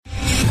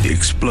The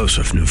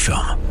explosive new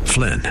film,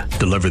 Flynn,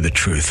 deliver the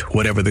truth,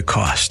 whatever the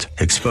cost.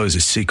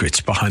 Exposes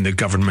secrets behind the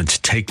government's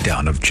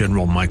takedown of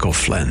General Michael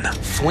Flynn.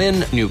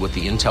 Flynn knew what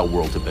the intel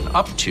world had been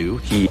up to.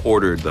 He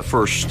ordered the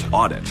first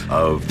audit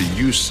of the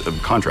use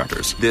of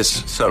contractors.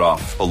 This set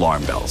off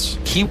alarm bells.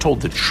 He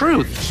told the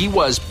truth. He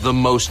was the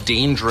most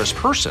dangerous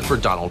person for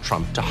Donald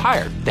Trump to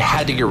hire. They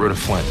had to get rid of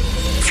Flynn.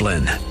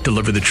 Flynn,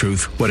 deliver the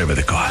truth, whatever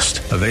the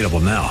cost. Available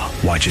now.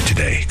 Watch it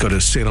today. Go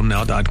to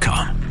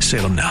salemnow.com.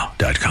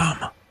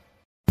 salemnow.com.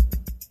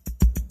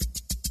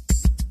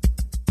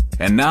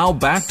 And now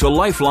back to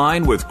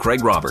Lifeline with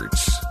Craig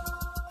Roberts.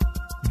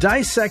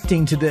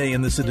 Dissecting today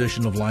in this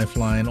edition of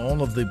Lifeline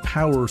all of the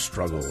power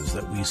struggles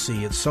that we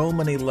see at so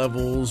many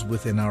levels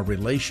within our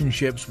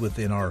relationships,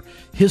 within our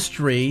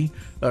history,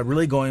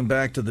 really going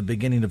back to the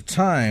beginning of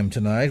time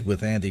tonight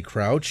with Andy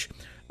Crouch.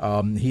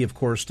 He, of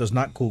course, does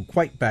not go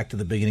quite back to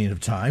the beginning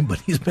of time, but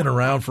he's been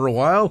around for a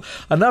while,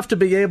 enough to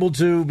be able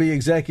to be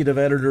executive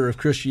editor of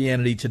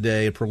Christianity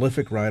Today, a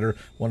prolific writer.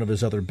 One of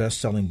his other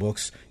best-selling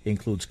books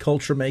includes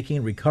Culture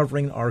Making,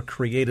 Recovering Our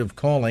Creative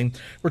Calling.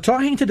 We're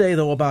talking today,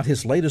 though, about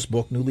his latest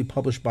book, newly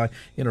published by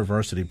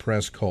InterVarsity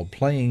Press, called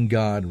Playing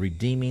God,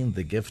 Redeeming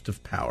the Gift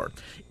of Power.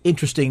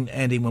 Interesting,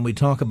 Andy, when we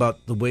talk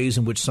about the ways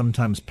in which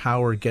sometimes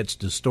power gets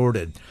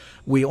distorted,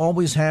 we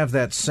always have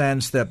that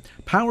sense that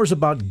power is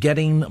about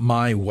getting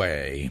my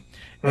way.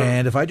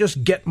 And if I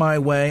just get my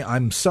way,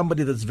 I'm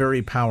somebody that's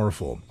very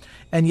powerful.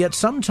 And yet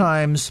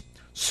sometimes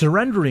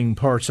surrendering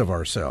parts of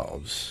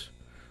ourselves,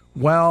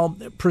 while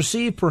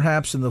perceived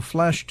perhaps in the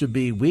flesh to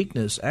be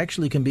weakness,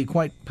 actually can be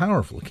quite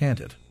powerful,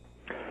 can't it?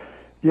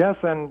 Yes,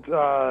 and,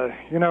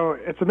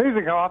 it's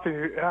amazing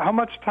how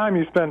much time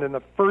you spend in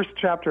the first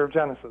chapter of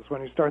Genesis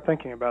when you start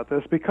thinking about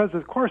this, because,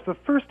 of course, the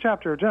first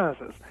chapter of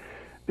Genesis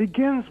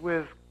begins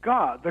with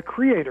God, the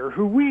Creator,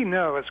 who we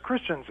know as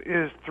Christians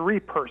is three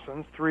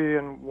persons, three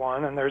in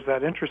one, and there's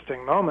that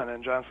interesting moment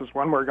in Genesis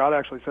 1 where God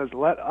actually says,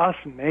 let us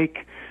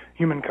make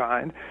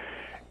humankind.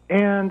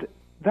 And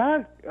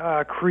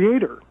that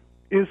Creator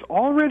is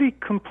already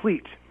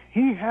complete.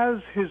 He has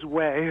his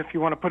way, if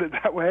you want to put it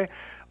that way,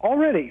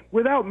 already,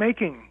 without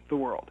making the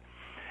world.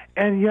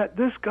 And yet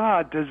this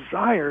God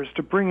desires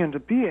to bring into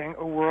being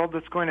a world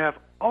that's going to have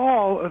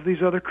all of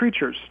these other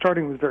creatures,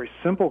 starting with very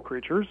simple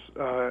creatures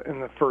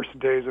in the first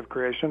days of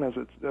creation, as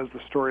the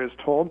story is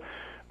told,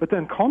 but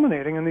then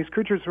culminating in these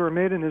creatures who are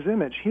made in his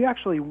image. He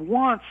actually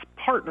wants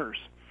partners.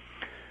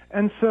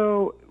 And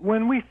so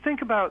when we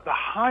think about the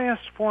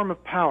highest form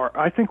of power,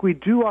 I think we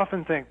do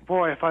often think,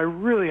 boy, if I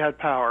really had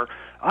power,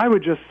 I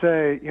would just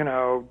say,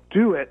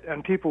 do it,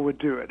 and people would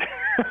do it.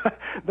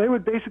 They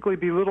would basically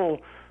be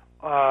little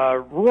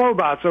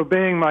robots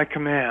obeying my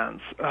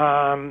commands.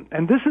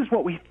 And this is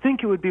what we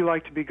think it would be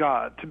like to be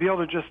God, to be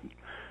able to just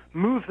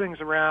move things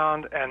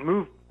around and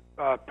move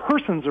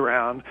persons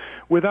around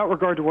without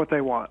regard to what they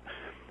want.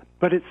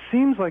 But it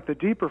seems like the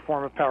deeper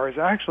form of power is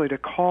actually to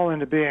call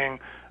into being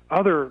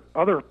other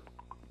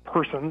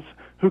persons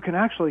who can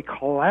actually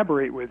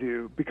collaborate with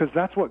you, because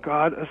that's what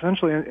God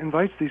essentially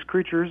invites these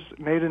creatures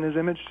made in his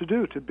image to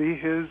do, to be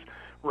his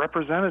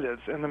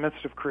representatives in the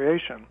midst of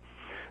creation.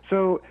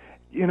 So,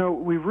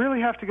 we really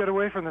have to get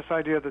away from this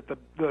idea that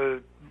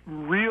the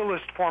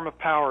realist form of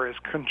power is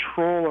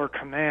control or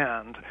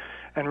command,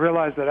 and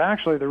realize that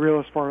actually the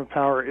realist form of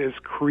power is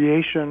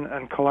creation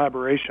and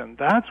collaboration.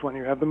 That's when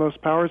you have the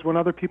most power, is when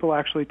other people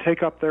actually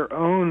take up their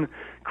own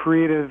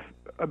creative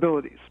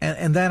abilities.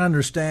 And that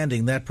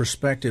understanding, that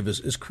perspective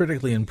is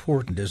critically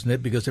important, isn't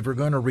it? Because if we're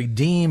going to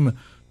redeem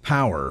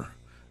power,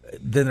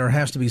 then there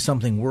has to be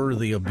something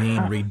worthy of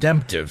being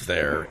redemptive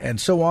there.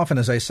 And so often,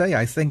 as I say,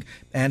 I think,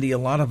 Andy, a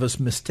lot of us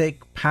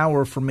mistake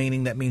power for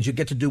meaning that means you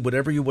get to do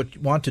whatever you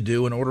want to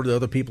do in order to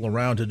other people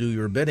around to do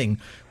your bidding,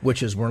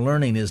 which, as we're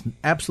learning, is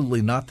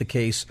absolutely not the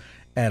case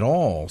at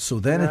all. So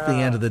then at the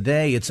end of the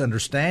day, it's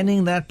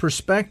understanding that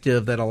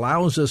perspective that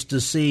allows us to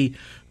see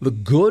the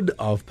good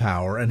of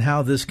power and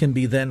how this can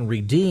be then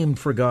redeemed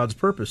for God's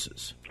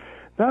purposes.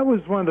 That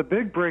was one of the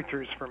big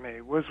breakthroughs for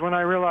me, was when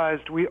I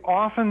realized we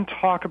often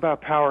talk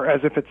about power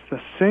as if it's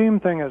the same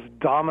thing as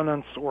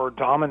dominance or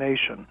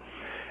domination.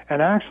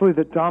 And actually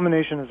that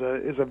domination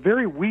is a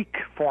very weak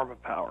form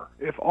of power.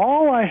 If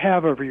all I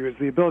have over you is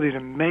the ability to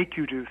make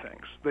you do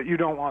things that you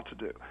don't want to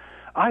do,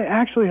 I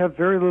actually have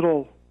very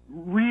little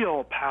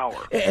real power.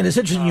 And it's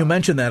interesting you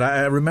mentioned that.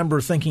 I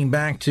remember thinking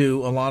back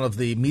to a lot of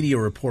the media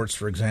reports,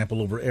 for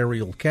example, over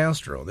Ariel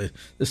Castro. This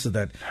is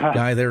that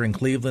guy there in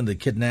Cleveland that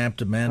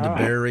kidnapped Amanda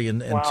Berry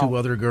and two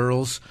other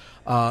girls.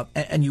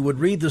 And you would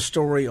read the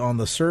story on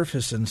the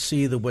surface and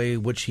see the way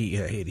in which he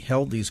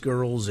held these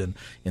girls in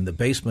the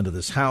basement of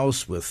this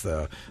house with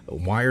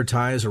wire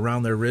ties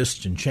around their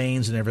wrists and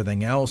chains and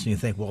everything else. And you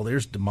think, well,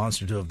 there's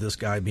demonstrative of this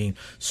guy being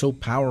so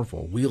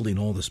powerful, wielding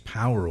all this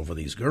power over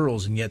these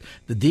girls. And yet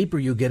the deeper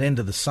you get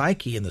into the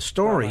psyche and the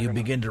story, you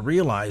begin to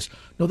realize,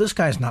 no, this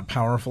guy's not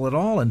powerful at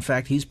all. In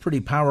fact, he's pretty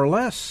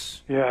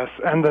powerless. Yes,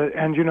 and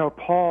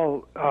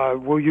Paul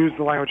will use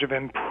the language of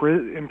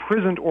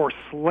imprisoned or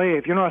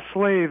slave.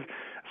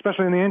 A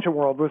especially in the ancient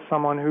world, with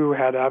someone who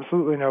had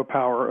absolutely no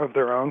power of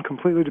their own,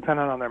 completely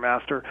dependent on their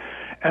master.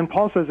 And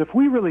Paul says if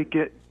we really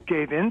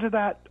gave into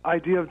that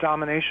idea of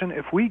domination,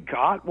 if we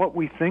got what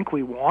we think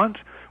we want,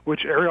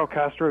 which Ariel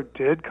Castro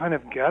did kind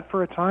of get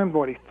for a time,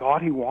 what he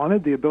thought he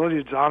wanted, the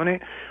ability to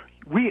dominate,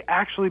 we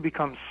actually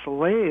become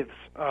slaves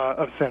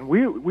of sin.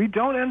 We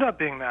don't end up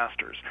being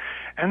masters.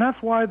 And that's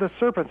why the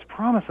serpent's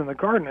promise in the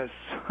garden is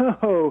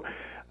so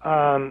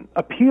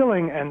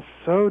appealing and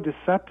so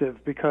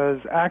deceptive, because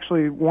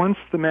actually once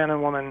the man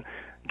and woman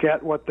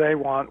get what they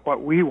want,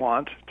 what we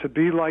want, to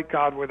be like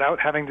God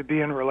without having to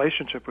be in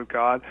relationship with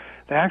God,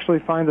 they actually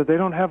find that they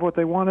don't have what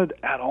they wanted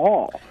at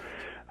all.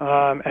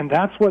 And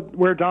that's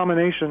where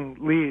domination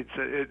leads.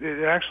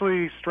 It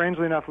actually,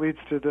 strangely enough, leads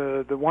to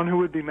the one who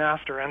would be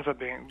master ends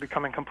up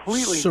becoming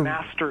completely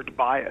mastered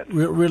by it.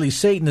 Really,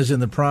 Satan is in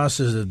the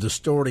process of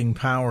distorting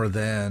power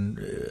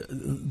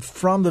then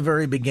from the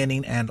very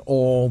beginning and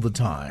all the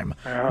time.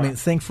 Yeah. I mean,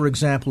 think, for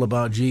example,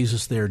 about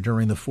Jesus there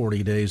during the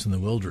 40 days in the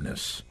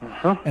wilderness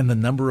and the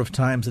number of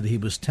times that he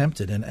was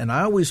tempted. And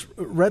I always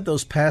read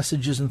those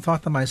passages and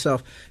thought to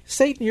myself,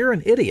 Satan, you're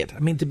an idiot. I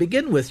mean, to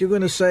begin with, you're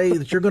going to say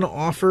that you're going to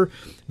offer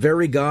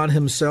very God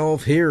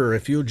himself, here,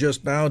 if you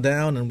just bow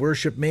down and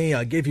worship me,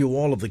 I give you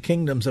all of the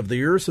kingdoms of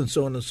the earth, and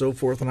so on and so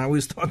forth. And I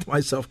always thought to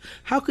myself,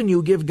 how can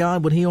you give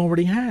God what he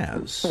already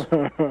has?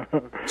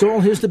 It's all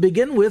his to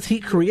begin with. He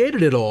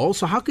created it all,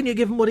 so how can you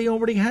give him what he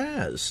already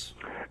has?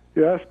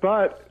 Yes,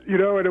 but,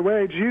 in a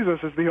way, Jesus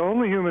is the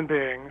only human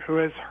being who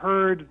has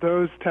heard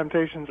those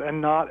temptations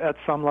and not at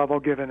some level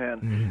given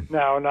in. Mm-hmm.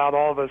 Now, not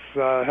all of us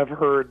have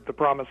heard the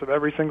promise of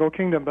every single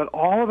kingdom, but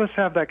all of us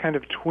have that kind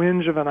of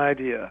twinge of an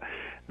idea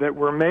that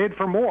we're made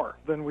for more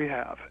than we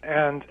have.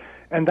 And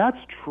that's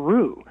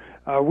true.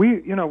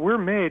 We're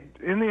made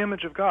in the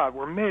image of God.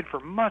 We're made for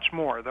much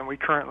more than we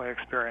currently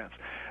experience.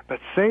 But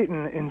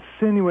Satan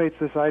insinuates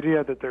this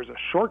idea that there's a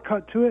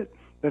shortcut to it,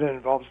 that it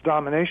involves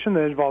domination,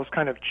 that it involves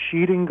kind of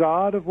cheating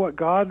God of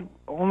what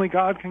only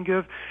God can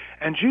give.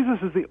 And Jesus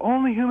is the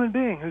only human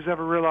being who's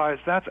ever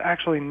realized that's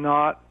actually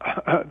not,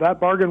 that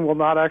bargain will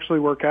not actually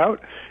work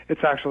out.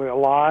 It's actually a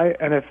lie.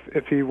 And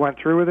if he went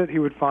through with it, he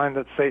would find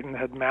that Satan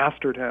had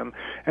mastered him.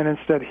 And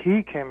instead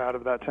he came out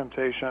of that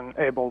temptation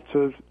able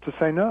to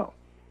say no.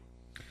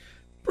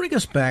 Bring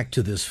us back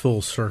to this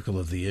full circle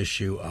of the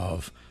issue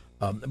of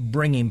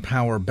bringing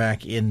power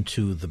back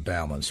into the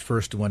balance.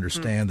 First, to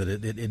understand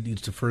that it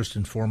needs to first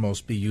and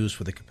foremost be used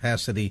for the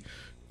capacity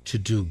to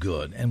do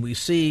good. And we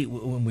see,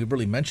 when we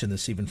really mention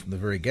this even from the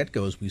very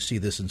get-goes, we see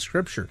this in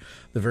Scripture.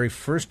 The very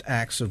first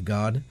acts of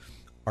God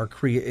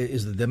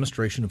is the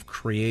demonstration of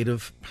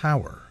creative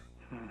power.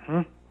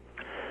 Mm-hmm.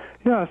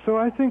 Yeah, so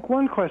I think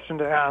one question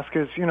to ask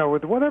is,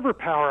 with whatever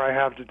power I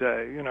have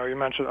today, you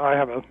mentioned I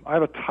have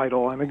a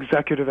title. I'm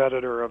executive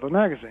editor of a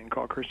magazine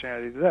called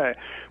Christianity Today.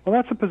 Well,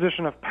 that's a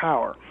position of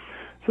power.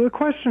 So the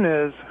question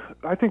is,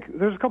 I think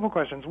there's a couple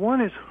questions.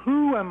 One is,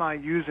 who am I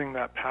using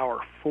that power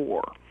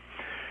for?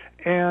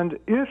 And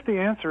if the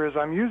answer is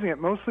I'm using it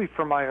mostly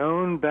for my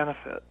own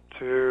benefit,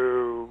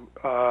 to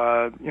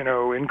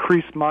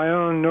increase my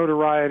own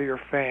notoriety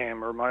or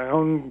fame or my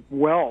own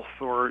wealth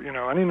or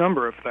any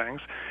number of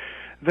things,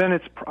 then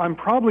I'm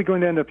probably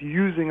going to end up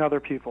using other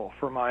people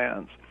for my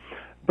ends.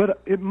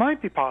 But it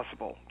might be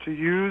possible to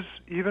use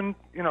even,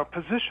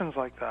 positions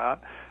like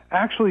that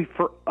actually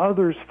for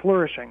others'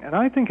 flourishing. And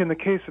I think in the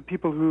case of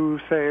people who,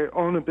 say,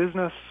 own a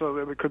business, so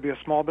it could be a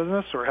small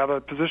business, or have a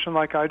position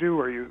like I do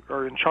where you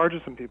are in charge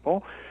of some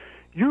people,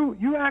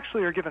 you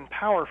actually are given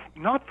power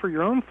not for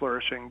your own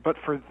flourishing, but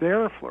for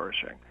their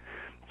flourishing.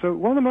 So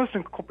one of the most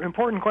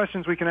important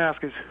questions we can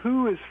ask is,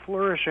 who is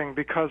flourishing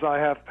because I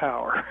have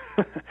power?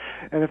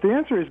 And if the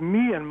answer is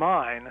me and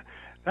mine,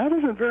 that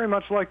isn't very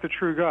much like the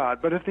true God.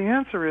 But if the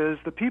answer is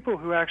the people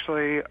who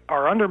actually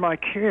are under my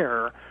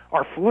care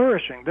are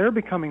flourishing, they're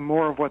becoming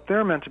more of what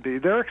they're meant to be,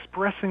 they're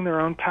expressing their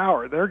own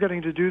power, they're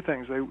getting to do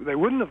things they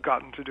wouldn't have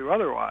gotten to do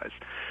otherwise,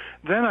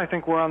 then I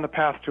think we're on the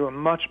path to a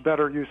much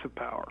better use of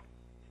power.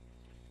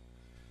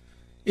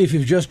 If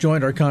you've just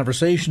joined our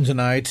conversation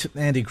tonight,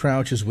 Andy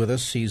Crouch is with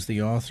us. He's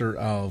the author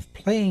of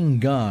Playing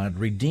God,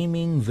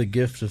 Redeeming the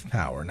Gift of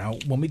Power. Now,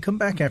 when we come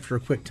back after a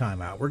quick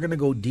timeout, we're going to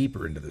go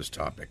deeper into this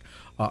topic,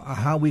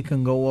 how we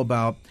can go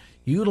about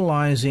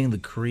utilizing the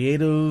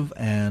creative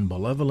and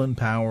benevolent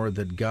power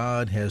that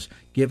God has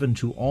given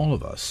to all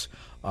of us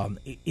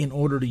in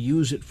order to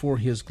use it for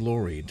His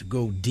glory, to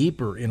go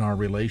deeper in our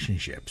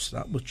relationships,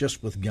 not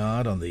just with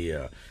God on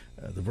the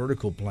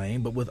vertical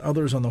plane, but with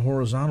others on the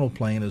horizontal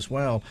plane as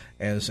well,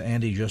 as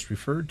Andy just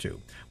referred to.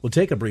 We'll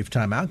take a brief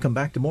time out, come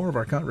back to more of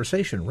our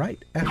conversation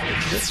right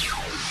after this.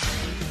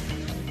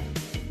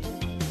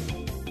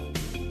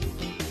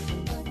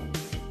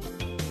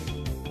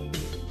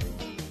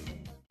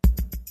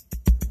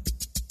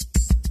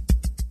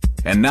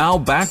 And now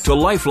back to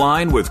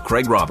Lifeline with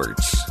Craig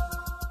Roberts.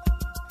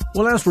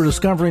 Well, as we're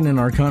discovering in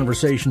our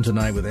conversation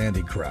tonight with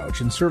Andy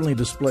Crouch, and certainly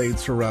displayed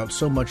throughout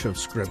so much of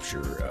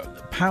Scripture,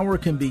 power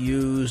can be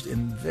used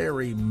in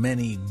very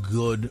many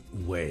good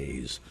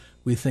ways.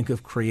 we think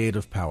of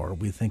creative power.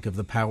 We think of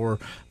the power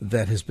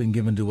that has been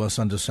given to us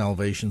unto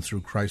salvation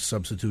through Christ's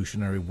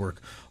substitutionary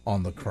work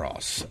on the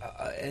cross.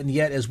 And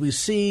yet, as we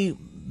see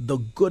the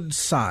good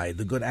side,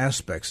 the good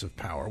aspects of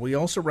power, we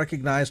also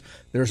recognize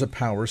there's a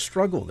power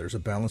struggle. There's a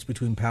balance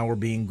between power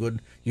being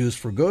good, used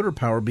for good, or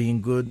power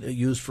being good,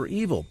 used for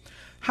evil.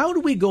 How do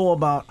we go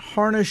about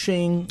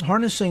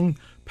harnessing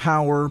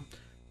power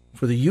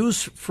for the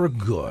use for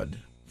good,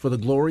 for the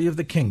glory of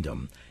the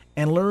kingdom,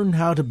 and learn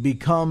how to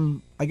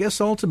become, I guess,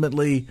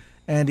 ultimately,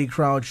 Andy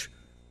Crouch,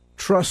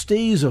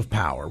 trustees of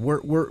power?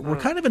 We're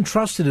kind of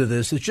entrusted to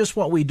this. It's just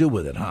what we do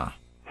with it, huh?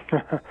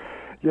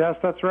 Yes,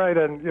 that's right.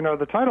 And,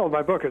 the title of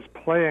my book is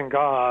Playing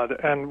God,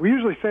 and we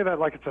usually say that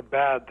like it's a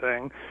bad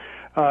thing,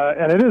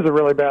 and it is a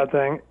really bad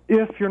thing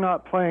if you're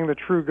not playing the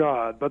true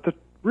God. But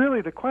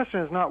really, the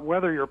question is not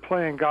whether you're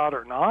playing God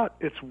or not.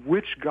 It's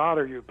which God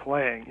are you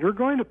playing. You're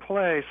going to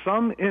play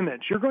some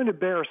image. You're going to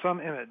bear some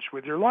image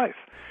with your life.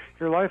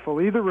 Your life will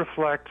either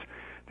reflect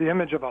the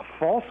image of a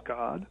false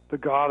God, the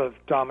God of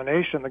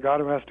domination, the God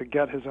who has to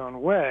get his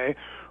own way,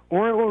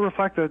 or it will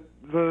reflect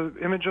the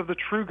image of the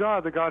true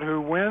God, the God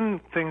who, when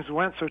things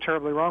went so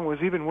terribly wrong, was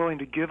even willing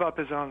to give up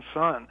his own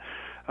son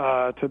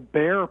to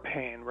bear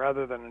pain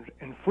rather than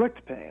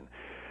inflict pain.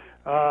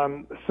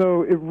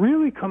 So it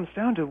really comes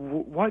down to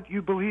what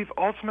you believe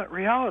ultimate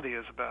reality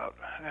is about.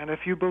 And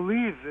if you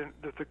believe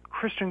that the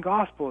Christian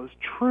gospel is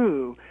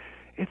true,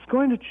 it's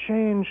going to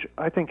change,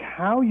 I think,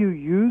 how you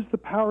use the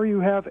power you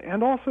have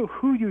and also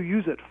who you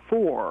use it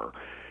for.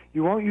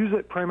 You won't use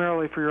it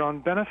primarily for your own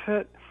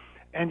benefit,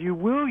 and you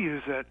will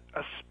use it,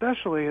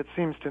 especially, it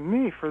seems to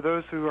me, for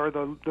those who are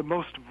the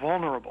most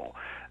vulnerable,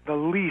 the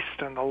least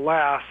and the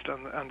last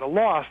and the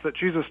lost that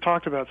Jesus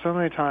talked about so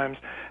many times.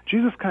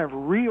 Jesus kind of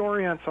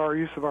reorients our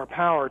use of our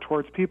power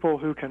towards people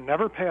who can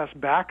never pay us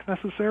back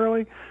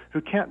necessarily,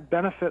 who can't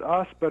benefit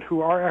us, but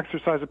who our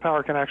exercise of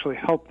power can actually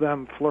help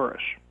them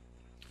flourish.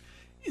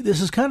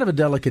 This is kind of a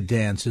delicate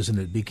dance, isn't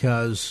it?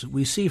 Because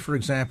we see, for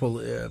example,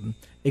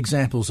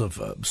 examples of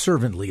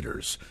servant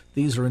leaders.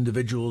 These are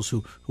individuals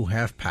who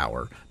have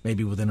power,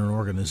 maybe within an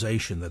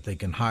organization that they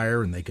can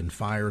hire and they can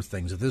fire,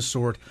 things of this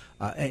sort,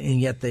 and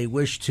yet they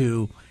wish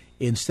to,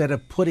 instead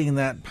of putting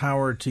that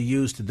power to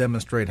use to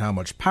demonstrate how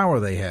much power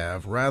they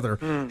have, rather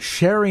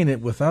sharing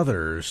it with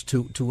others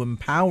to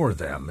empower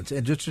them. It's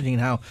interesting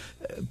how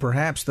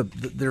perhaps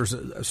there's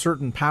a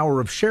certain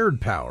power of shared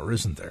power,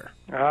 isn't there?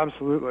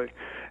 Absolutely.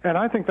 And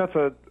I think that's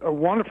a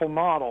wonderful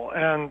model.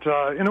 And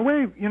in a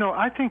way,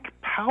 I think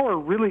power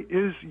really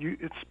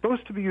it's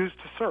supposed to be used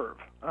to serve.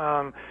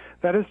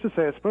 That is to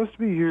say, it's supposed to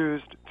be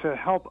used to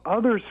help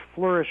others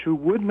flourish who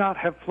would not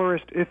have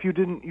flourished if you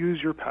didn't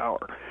use your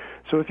power.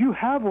 So if you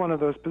have one of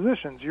those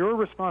positions, your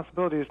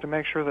responsibility is to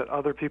make sure that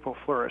other people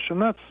flourish.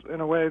 And that's, in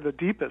a way, the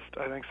deepest,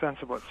 I think, sense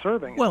of what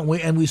serving is. Well,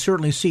 we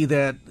certainly see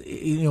that,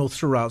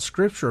 throughout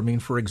Scripture. I mean,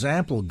 for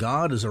example,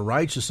 God is a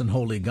righteous and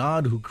holy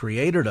God who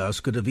created us,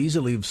 could have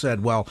easily have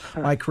said, well,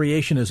 my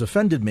creation has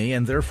offended me,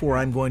 and therefore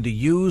I'm going to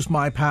use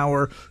my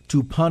power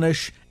to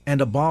punish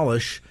and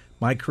abolish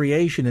my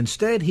creation.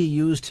 Instead, he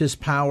used his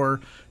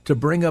power to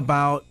bring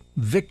about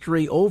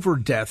victory over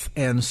death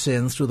and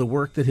sin through the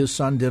work that his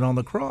son did on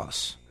the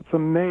cross. It's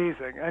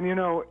amazing. And,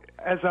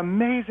 as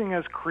amazing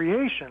as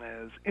creation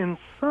is, in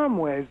some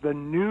ways the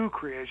new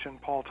creation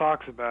Paul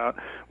talks about,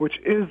 which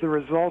is the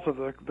result of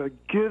the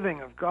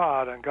giving of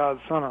God and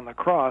God's Son on the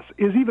cross,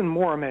 is even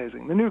more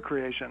amazing. The new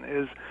creation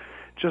is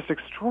just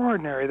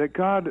extraordinary, that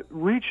God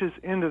reaches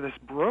into this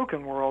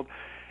broken world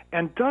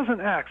and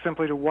doesn't act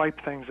simply to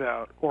wipe things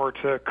out or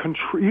to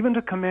even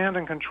to command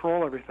and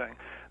control everything,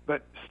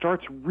 but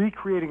starts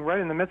recreating right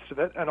in the midst of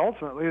it, and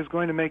ultimately is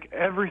going to make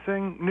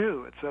everything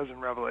new, it says in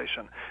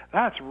Revelation.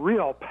 That's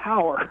real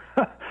power,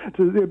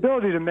 to the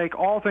ability to make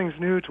all things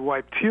new, to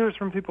wipe tears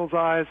from people's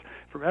eyes,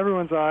 from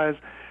everyone's eyes.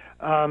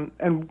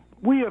 And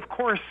we, of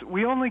course,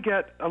 we only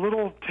get a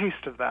little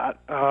taste of that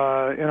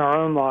in our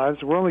own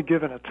lives. We're only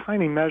given a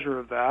tiny measure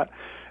of that,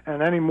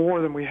 and any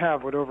more than we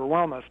have would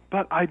overwhelm us.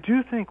 But I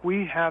do think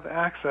we have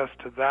access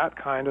to that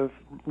kind of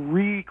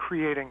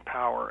recreating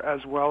power,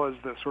 as well as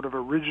the sort of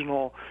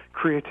original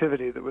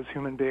creativity that was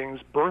human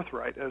beings'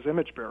 birthright as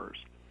image bearers.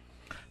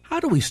 How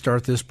do we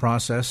start this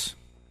process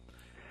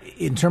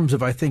in terms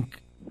of, I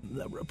think,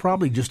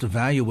 probably just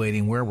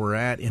evaluating where we're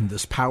at in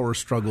this power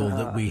struggle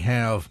that we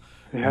have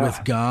with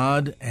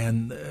God,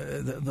 and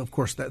of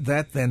course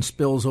that then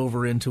spills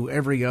over into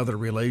every other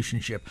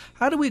relationship.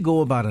 How do we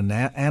go about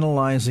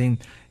analyzing,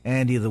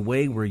 Andy, the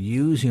way we're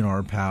using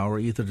our power,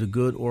 either to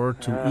good or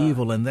to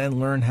evil, and then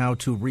learn how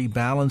to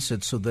rebalance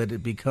it so that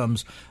it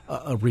becomes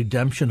a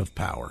redemption of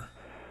power?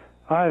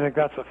 I think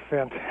that's a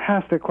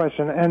fantastic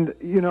question. And,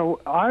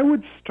 I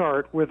would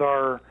start with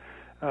our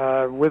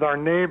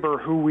neighbor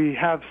who we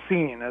have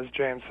seen, as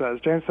James says.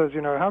 James says,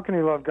 how can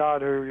you love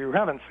God who you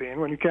haven't seen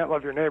when you can't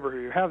love your neighbor who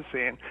you have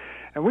seen?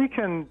 And we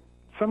can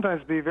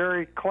sometimes be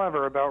very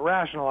clever about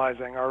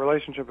rationalizing our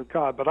relationship with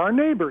God, but our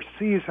neighbor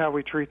sees how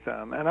we treat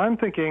them. And I'm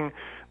thinking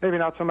maybe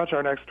not so much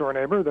our next-door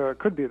neighbor, though it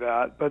could be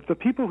that, but the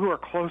people who are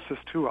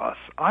closest to us.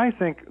 I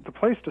think the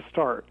place to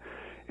start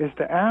is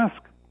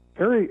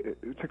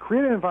to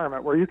create an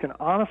environment where you can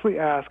honestly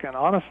ask and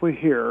honestly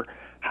hear,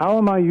 how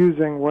am I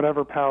using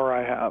whatever power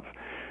I have?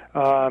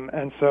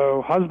 And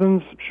so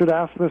husbands should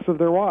ask this of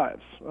their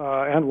wives,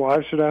 and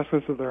wives should ask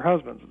this of their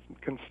husbands.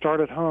 It can start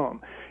at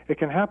home. It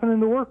can happen in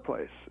the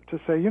workplace to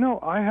say,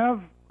 I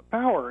have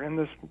power in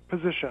this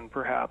position,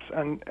 perhaps,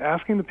 and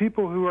asking the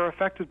people who are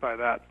affected by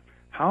that,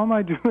 how am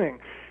I doing?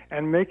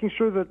 And making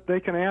sure that they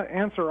can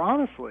answer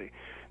honestly.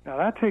 Now,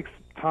 that takes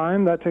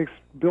time, that takes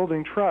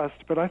building trust,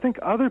 but I think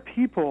other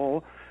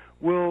people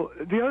will.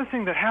 The other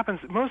thing that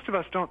happens, most of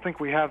us don't think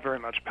we have very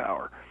much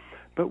power.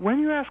 But when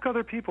you ask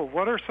other people,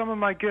 what are some of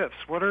my gifts?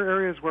 What are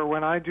areas where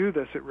when I do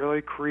this, it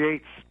really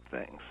creates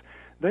things?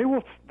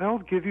 They'll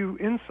give you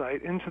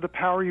insight into the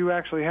power you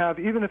actually have,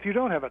 even if you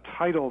don't have a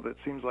title that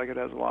seems like it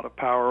has a lot of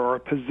power or a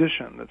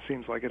position that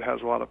seems like it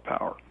has a lot of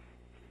power.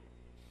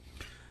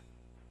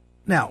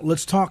 Now,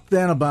 let's talk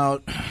then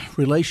about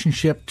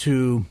relationship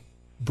to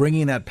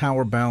bringing that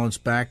power balance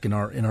back in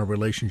our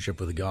relationship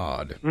with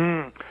God.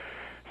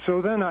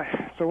 So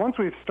once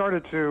we've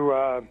started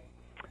to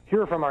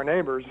hear from our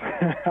neighbors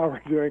how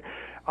we're doing,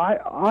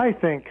 I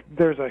think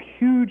there's a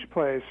huge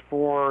place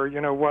for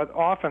what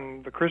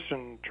often the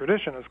Christian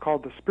tradition is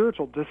called the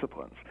spiritual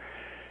disciplines,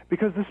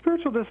 because the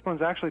spiritual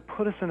disciplines actually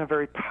put us in a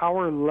very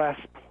powerless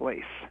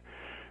place.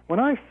 When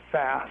I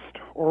fast,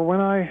 or when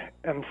I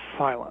am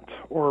silent,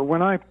 or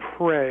when I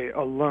pray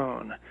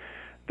alone,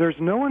 there's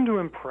no one to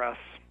impress.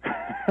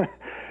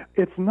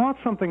 It's not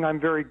something I'm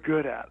very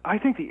good at. I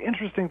think the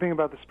interesting thing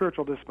about the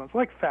spiritual disciplines,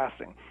 like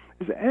fasting,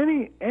 is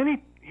any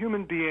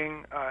human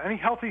being, any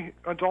healthy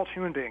adult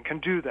human being can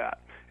do that.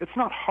 It's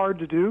not hard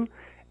to do,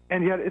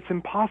 and yet it's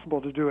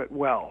impossible to do it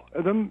well.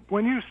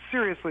 When you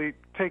seriously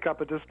take up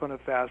a discipline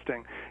of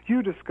fasting,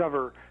 you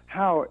discover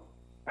how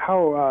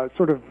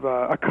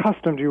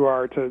accustomed you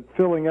are to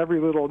filling every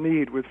little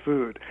need with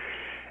food,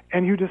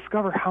 and you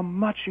discover how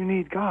much you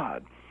need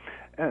God.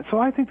 And so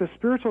I think the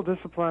spiritual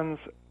disciplines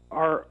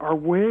are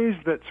ways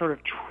that sort of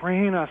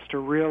train us to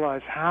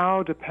realize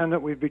how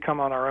dependent we've become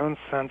on our own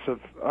sense of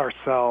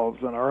ourselves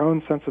and our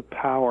own sense of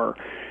power.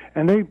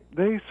 And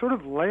they sort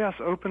of lay us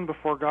open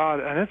before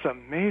God, and it's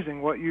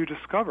amazing what you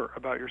discover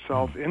about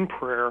yourself in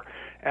prayer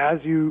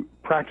as you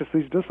practice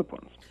these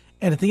disciplines.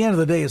 And at the end of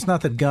the day, it's not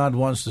that God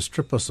wants to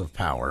strip us of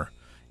power.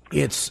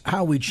 It's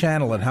how we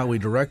channel it, how we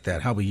direct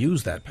that, how we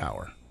use that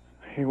power.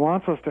 He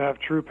wants us to have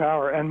true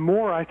power, and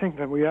more, I think,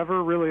 than we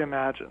ever really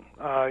imagine.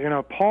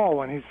 Paul,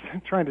 when he's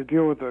trying to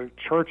deal with the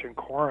church in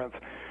Corinth,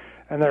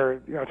 and they're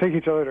take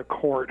each other to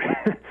court,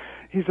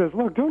 he says,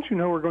 "Look, don't you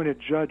know we're going to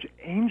judge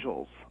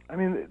angels?" I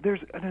mean,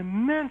 there's an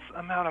immense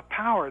amount of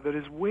power that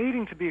is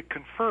waiting to be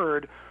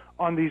conferred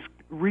on these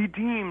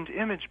redeemed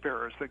image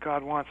bearers that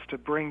God wants to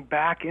bring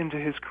back into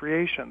His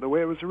creation, the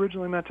way it was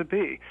originally meant to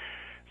be.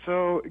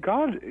 So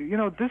God,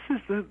 this is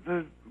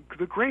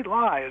the great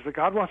lie, is that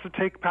God wants to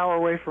take power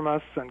away from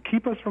us and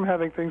keep us from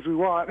having things we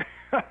want,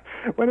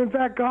 when in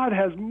fact God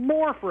has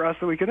more for us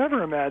than we could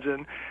ever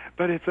imagine.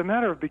 But it's a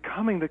matter of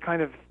becoming the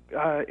kind of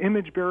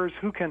image bearers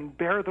who can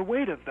bear the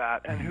weight of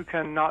that and who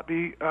can not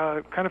be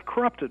kind of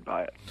corrupted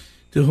by it.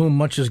 To whom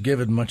much is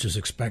given, much is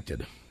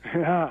expected.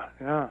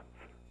 Yeah.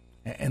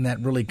 And that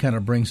really kind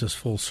of brings us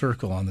full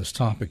circle on this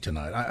topic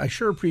tonight. I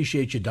sure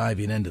appreciate you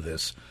diving into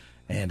this,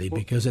 Andy,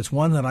 because it's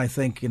one that I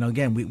think,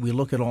 again, we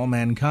look at all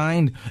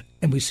mankind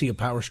and we see a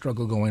power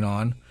struggle going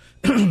on.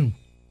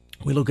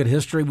 We look at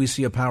history, we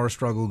see a power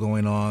struggle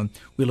going on.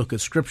 We look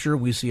at Scripture,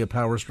 we see a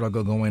power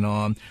struggle going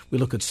on. We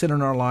look at sin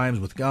in our lives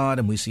with God,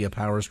 and we see a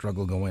power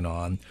struggle going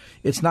on.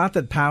 It's not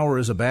that power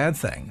is a bad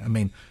thing. I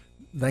mean,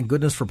 thank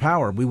goodness for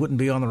power. We wouldn't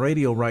be on the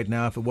radio right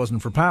now if it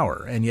wasn't for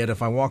power. And yet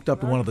if I walked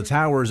up to one of the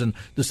towers and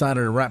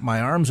decided to wrap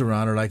my arms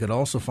around it, I could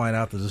also find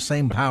out that the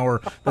same power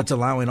that's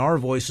allowing our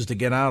voices to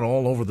get out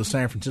all over the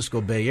San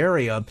Francisco Bay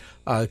Area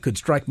could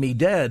strike me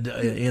dead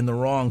in the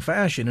wrong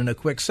fashion in a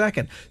quick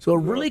second. So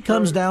it really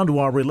comes down to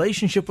our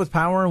relationship with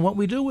power and what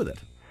we do with it.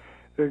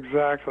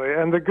 Exactly.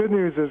 And the good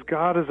news is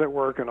God is at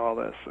work in all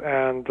this.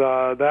 And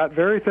that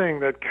very thing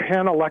that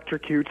can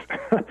electrocute,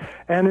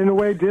 and in a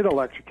way did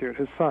electrocute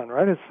his son,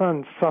 right? His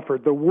son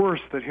suffered the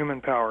worst that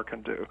human power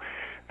can do.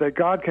 That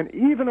God can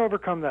even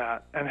overcome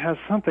that and has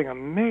something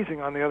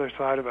amazing on the other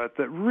side of it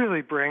that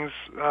really brings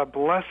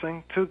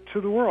blessing to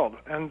the world.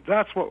 And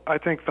that's what I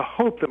think the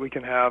hope that we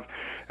can have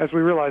as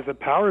we realize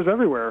that power is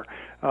everywhere,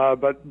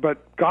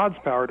 but God's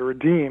power to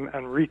redeem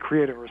and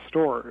recreate and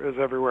restore is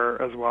everywhere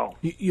as well.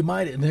 You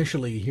might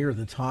initially hear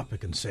the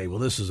topic and say, well,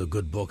 this is a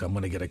good book. I'm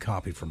going to get a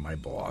copy from my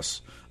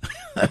boss.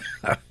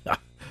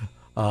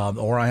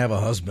 Or I have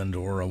a husband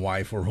or a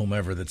wife or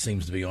whomever that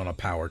seems to be on a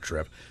power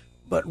trip.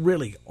 But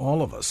really,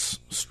 all of us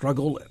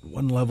struggle at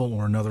one level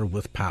or another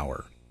with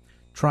power,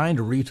 trying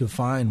to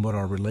redefine what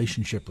our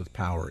relationship with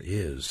power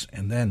is,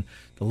 and then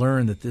to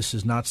learn that this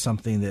is not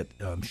something that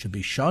should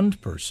be shunned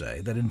per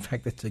se, that in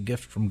fact it's a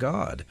gift from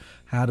God.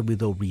 How do we,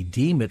 though,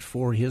 redeem it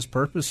for His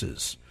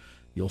purposes?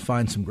 You'll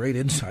find some great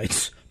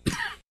insights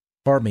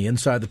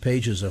Inside the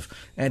pages of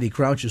Andy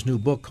Crouch's new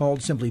book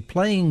called simply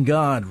Playing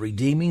God,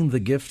 Redeeming the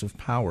Gift of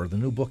Power. The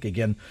new book,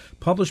 again,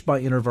 published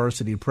by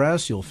InterVarsity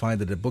Press. You'll find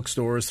it at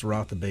bookstores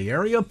throughout the Bay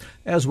Area,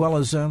 as well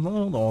as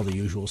all the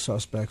usual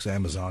suspects,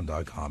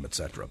 Amazon.com,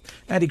 etc.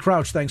 Andy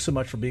Crouch, thanks so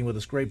much for being with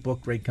us. Great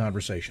book, great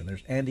conversation.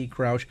 There's Andy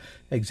Crouch,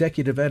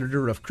 executive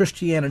editor of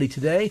Christianity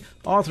Today,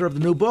 author of the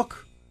new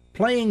book,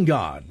 Playing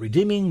God,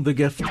 Redeeming the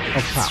Gift of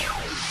Power.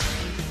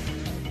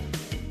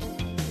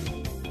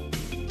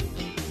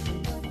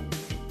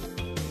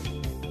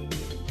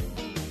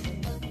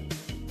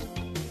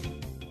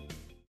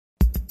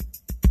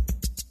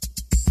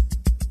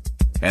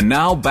 And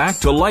now back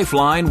to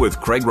Lifeline with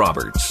Craig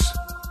Roberts.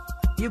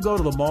 You go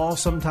to the mall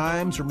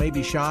sometimes, or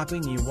maybe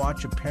shopping, and you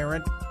watch a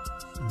parent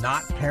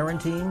not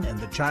parenting, and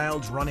the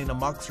child's running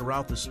amok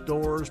throughout the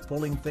stores,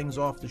 pulling things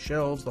off the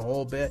shelves, the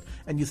whole bit,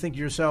 and you think to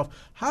yourself,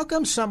 how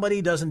come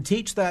somebody doesn't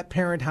teach that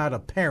parent how to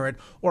parent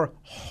or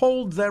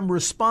hold them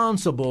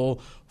responsible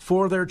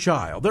for their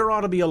child? There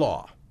ought to be a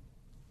law.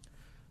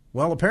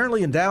 Well,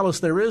 apparently in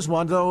Dallas there is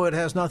one, though it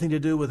has nothing to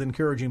do with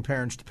encouraging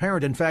parents to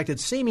parent. In fact, it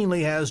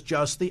seemingly has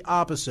just the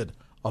opposite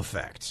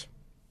effect.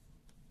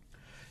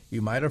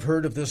 You might have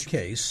heard of this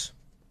case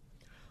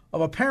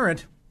of a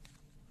parent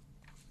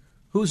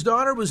whose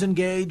daughter was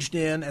engaged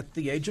in, at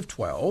the age of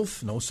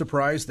 12, no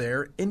surprise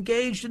there,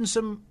 engaged in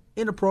some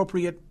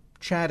inappropriate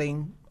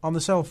chatting on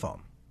the cell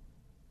phone.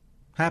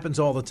 Happens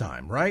all the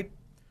time, right?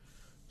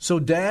 So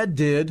dad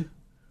did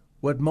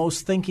what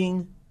most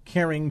thinking,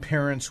 caring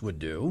parents would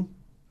do,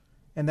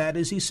 and that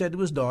is he said to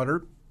his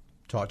daughter,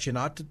 taught you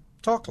not to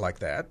talk like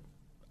that.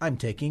 I'm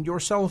taking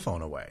your cell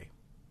phone away.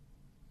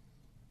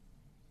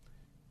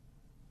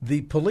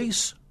 The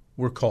police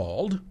were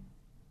called,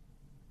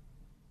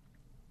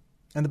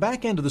 and the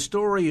back end of the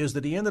story is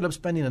that he ended up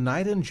spending a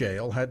night in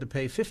jail, had to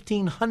pay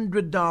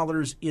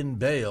 $1,500 in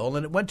bail,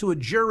 and it went to a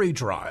jury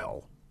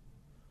trial.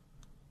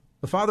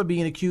 The father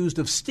being accused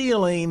of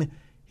stealing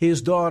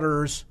his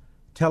daughter's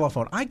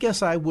telephone. I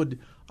guess I would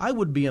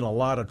be in a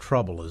lot of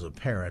trouble as a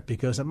parent,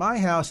 because in my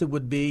house it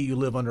would be you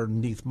live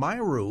underneath my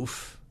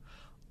roof,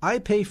 I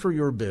pay for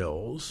your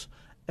bills,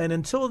 and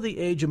until the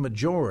age of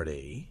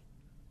majority,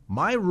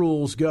 my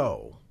rules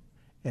go.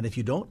 And if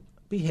you don't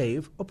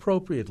behave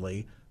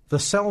appropriately, the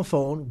cell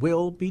phone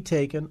will be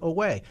taken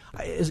away.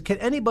 Can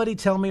anybody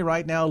tell me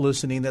right now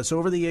listening that's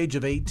over the age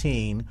of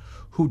 18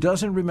 who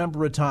doesn't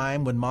remember a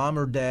time when mom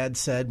or dad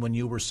said when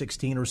you were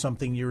 16 or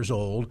something years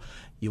old,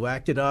 you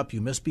acted up,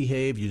 you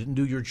misbehaved, you didn't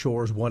do your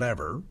chores,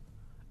 whatever,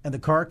 and the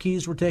car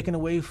keys were taken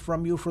away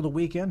from you for the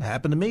weekend?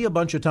 Happened to me a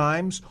bunch of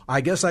times. I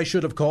guess I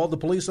should have called the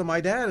police on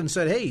my dad and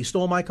said, hey, he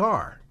stole my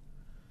car.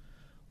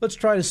 Let's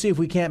try to see if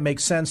we can't make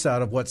sense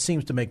out of what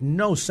seems to make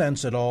no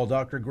sense at all.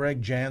 Dr.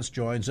 Greg Jantz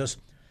joins us.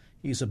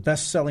 He's a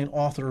best-selling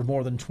author of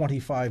more than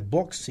 25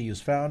 books. He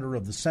is founder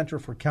of the Center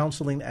for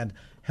Counseling and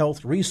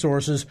Health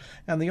Resources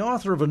and the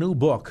author of a new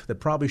book that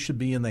probably should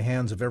be in the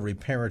hands of every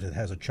parent that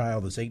has a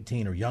child that's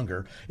 18 or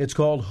younger. It's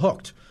called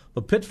Hooked,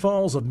 The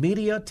Pitfalls of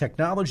Media,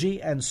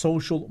 Technology, and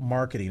Social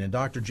Marketing. And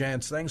Dr.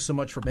 Jantz, thanks so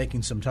much for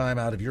making some time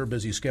out of your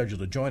busy schedule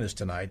to join us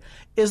tonight.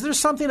 Is there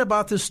something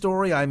about this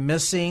story I'm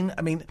missing?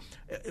 I mean,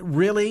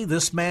 really,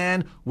 this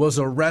man was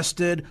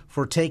arrested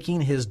for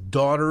taking his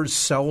daughter's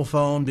cell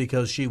phone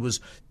because she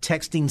was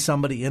texting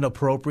somebody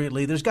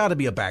inappropriately? There's got to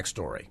be a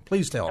backstory.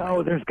 Please tell me.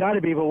 Oh, there's got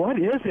to be, but what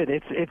is it?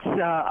 It's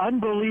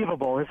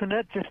unbelievable, isn't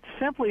it? Just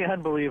simply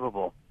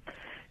unbelievable.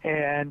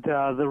 And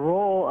the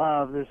role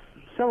of this.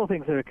 Several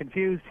things that are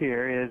confused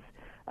here is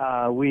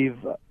we've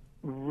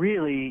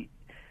really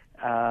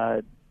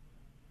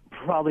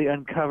probably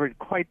uncovered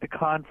quite the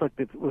conflict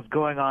that was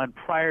going on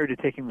prior to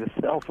taking the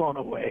cell phone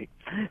away.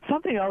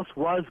 Something else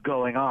was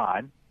going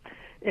on.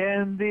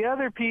 And the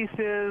other piece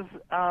is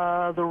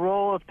the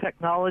role of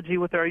technology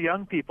with our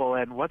young people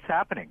and what's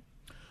happening.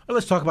 Well,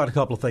 let's talk about a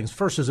couple of things.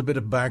 First is a bit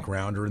of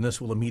backgrounder, and this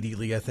will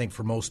immediately, I think,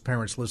 for most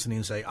parents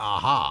listening, say,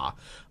 aha.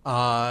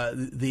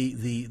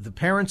 The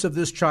parents of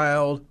this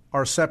child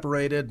are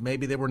separated.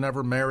 Maybe they were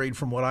never married.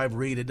 From what I've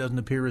read, it doesn't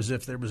appear as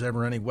if there was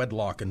ever any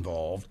wedlock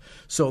involved.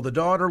 So the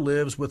daughter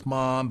lives with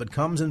mom but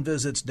comes and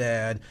visits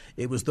dad.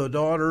 It was the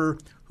daughter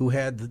who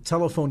had the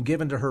telephone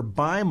given to her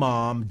by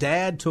mom.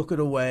 Dad took it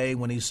away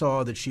when he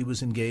saw that she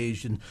was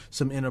engaged in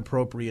some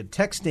inappropriate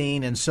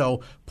texting. And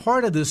so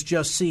part of this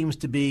just seems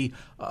to be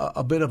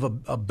a bit of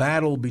a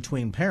battle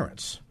between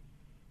parents.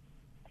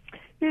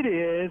 It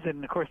is,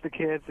 and of course the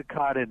kids are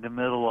caught in the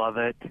middle of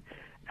it.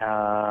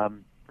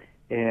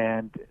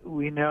 And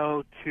we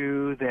know,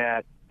 too,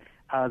 that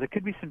there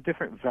could be some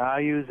different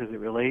values as it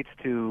relates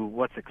to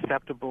what's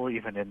acceptable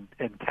even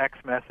in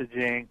text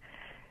messaging.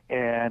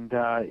 And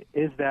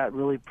is that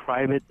really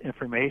private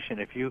information?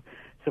 If you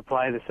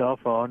supply the cell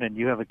phone and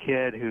you have a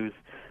kid who's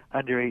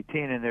under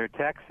 18 and they're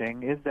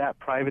texting, is that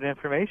private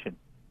information?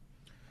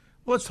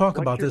 Let's talk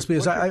about this,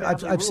 because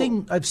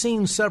I've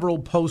seen several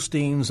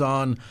postings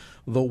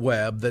the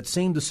web that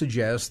seem to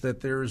suggest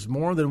that there's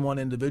more than one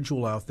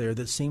individual out there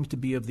that seems to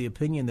be of the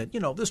opinion that,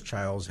 this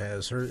child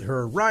has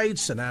her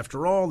rights, and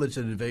after all, it's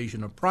an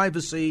invasion of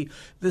privacy,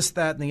 this,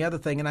 that, and the other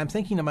thing. And I'm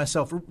thinking to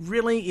myself,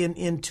 really,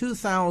 in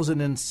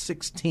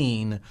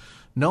 2016,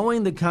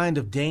 knowing the kind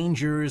of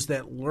dangers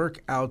that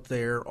lurk out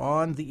there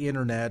on the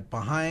internet,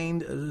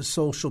 behind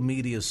social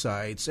media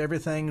sites,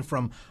 everything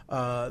from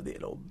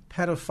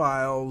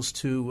pedophiles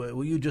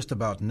to you just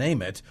about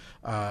name it.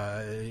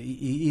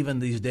 Even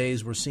these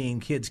days, we're seeing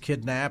kids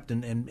kidnapped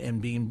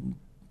and being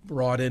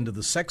brought into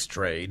the sex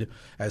trade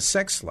as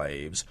sex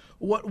slaves.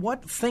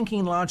 What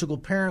thinking, logical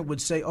parent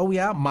would say, oh,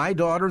 yeah, my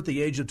daughter at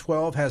the age of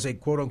 12 has a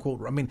quote-unquote,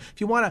 if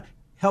you want to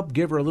help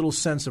give her a little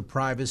sense of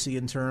privacy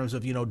in terms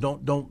of,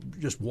 don't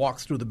just walk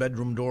through the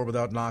bedroom door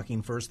without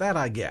knocking first. That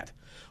I get.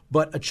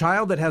 But a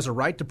child that has a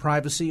right to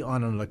privacy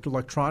on an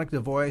electronic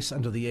device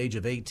under the age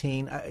of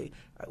 18,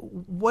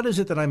 what is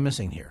it that I'm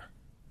missing here?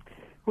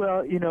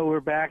 Well, we're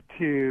back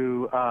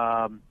to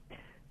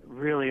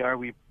really, are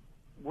we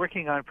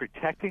working on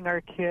protecting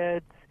our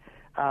kids?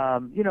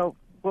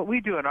 What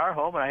we do in our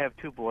home, and I have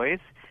two boys,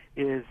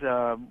 is,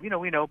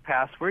 we know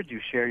passwords. You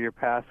share your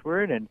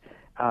password, and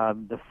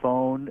the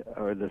phone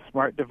or the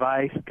smart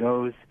device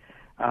goes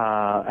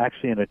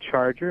actually in a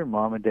charger in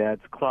mom and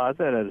dad's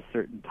closet at a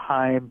certain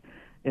time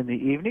in the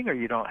evening, or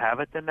you don't have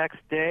it the next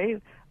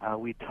day.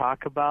 We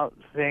talk about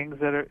things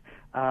that are,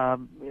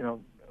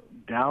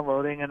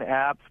 downloading an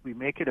apps. We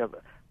make it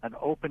an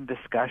open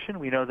discussion.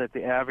 We know that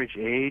the average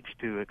age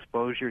to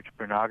exposure to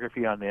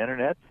pornography on the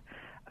internet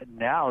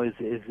now is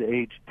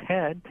age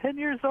 10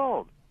 years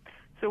old.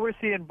 So we're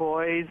seeing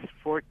boys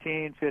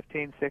 14,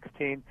 15,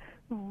 16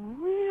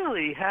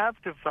 really have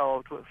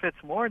developed what fits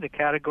more in the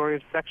category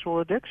of sexual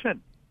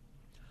addiction.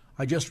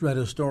 I just read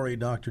a story,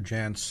 Dr.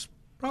 Jantz,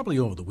 probably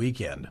over the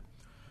weekend,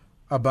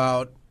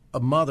 about a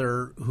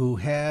mother who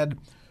had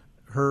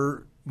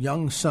her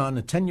young son,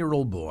 a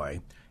 10-year-old boy,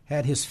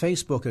 had his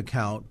Facebook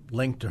account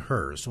linked to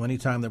hers. So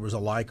anytime there was a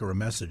like or a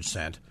message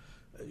sent,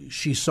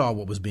 she saw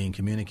what was being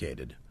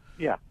communicated.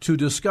 Yeah. To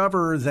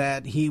discover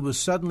that he was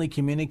suddenly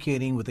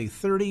communicating with a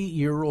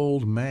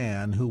 30-year-old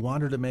man who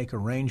wanted to make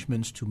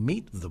arrangements to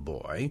meet the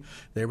boy.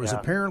 There was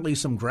apparently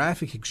some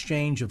graphic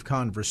exchange of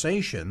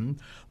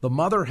conversation. The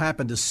mother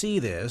happened to see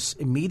this,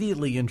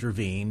 immediately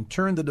intervened,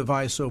 turned the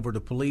device over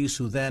to police,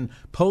 who then,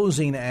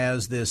 posing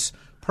as this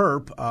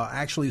perp,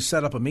 actually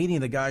set up a meeting.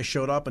 The guy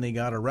showed up and he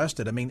got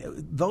arrested.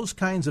 Those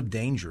kinds of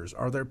dangers.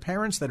 Are there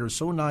parents that are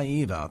so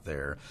naive out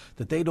there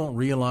that they don't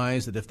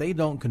realize that if they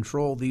don't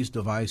control these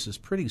devices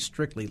pretty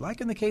strictly,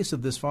 like in the case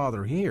of this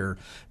father here,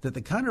 that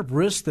the kind of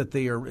risk that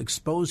they are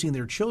exposing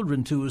their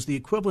children to is the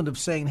equivalent of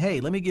saying, hey,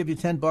 let me give you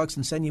 $10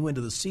 and send you into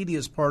the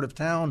seediest part of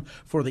town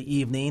for the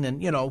evening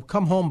and,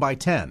 come home by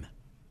 10.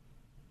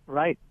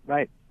 Right.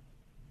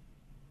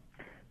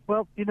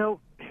 Well,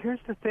 here's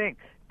the thing.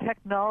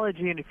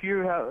 Technology, and if you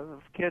have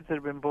kids that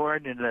have been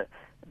born in the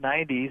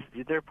 90s,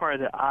 they're part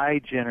of the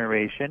I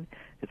generation.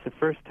 It's the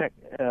first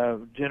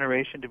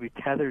generation to be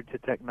tethered to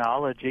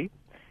technology.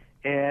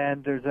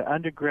 And there's an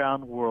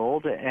underground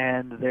world,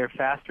 and they're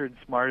faster and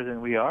smarter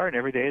than we are, and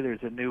every day there's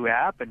a new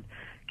app, and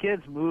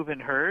kids move in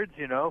herds.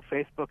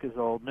 Facebook is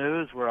old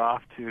news. We're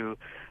off to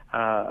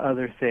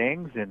other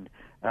things, and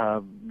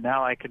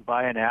now I can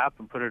buy an app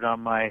and put it on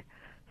my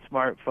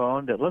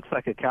smartphone that looks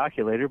like a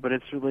calculator, but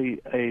it's really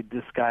a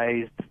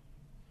disguised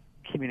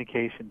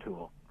communication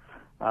tool.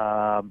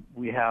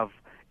 We have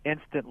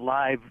instant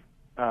live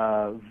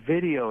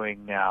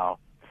videoing now,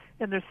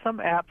 and there's some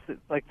apps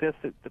like this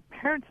that the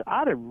parents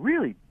ought to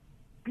really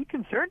be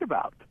concerned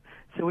about.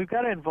 So we've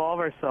got to involve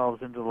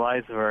ourselves into the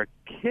lives of our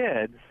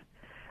kids,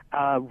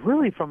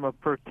 really from a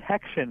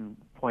protection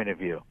point of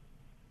view.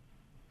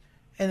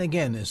 And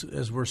again,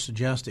 as we're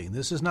suggesting,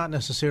 this is not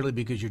necessarily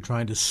because you're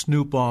trying to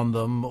snoop on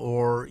them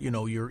or,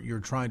 you're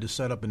trying to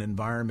set up an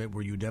environment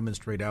where you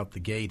demonstrate out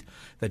the gate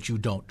that you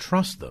don't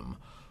trust them.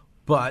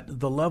 But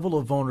the level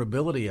of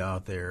vulnerability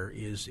out there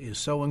is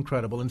so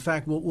incredible. In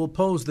fact, we'll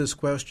pose this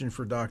question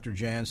for Dr.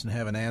 Jantz and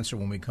have an answer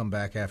when we come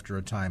back after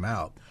a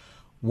timeout.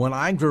 When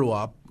I grew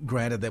up,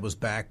 granted that was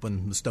back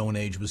when the Stone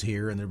Age was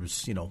here and there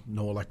was,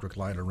 no electric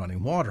light or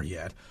running water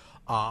yet,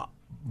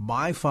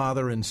 my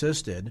father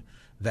insisted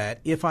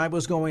that if I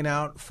was going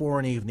out for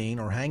an evening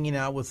or hanging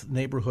out with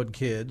neighborhood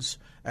kids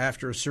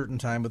after a certain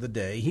time of the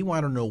day, he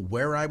wanted to know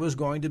where I was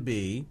going to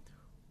be,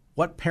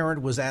 what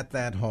parent was at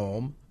that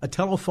home, a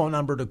telephone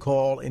number to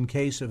call in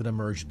case of an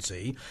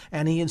emergency,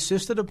 and he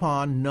insisted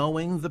upon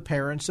knowing the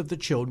parents of the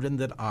children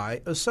that I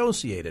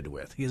associated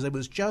with. Because it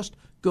was just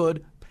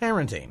good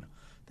parenting.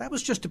 That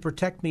was just to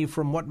protect me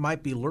from what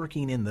might be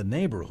lurking in the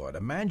neighborhood.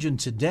 Imagine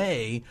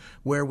today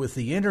where with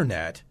the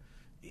internet,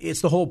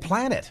 it's the whole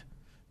planet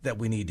that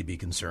we need to be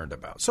concerned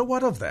about. So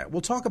what of that?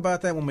 We'll talk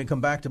about that when we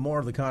come back to more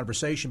of the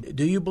conversation.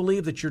 Do you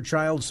believe that your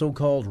child's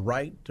so-called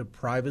right to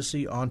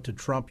privacy ought to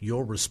trump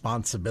your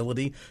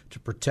responsibility to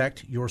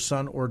protect your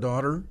son or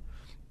daughter?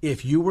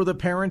 If you were the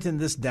parent in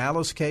this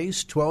Dallas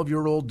case,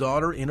 12-year-old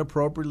daughter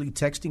inappropriately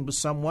texting with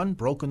someone,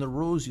 broken the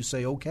rules, you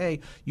say,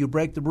 okay, you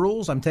break the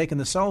rules, I'm taking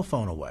the cell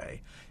phone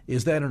away.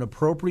 Is that an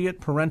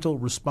appropriate parental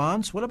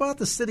response? What about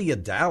the city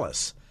of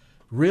Dallas?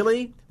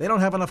 Really? They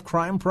don't have enough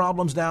crime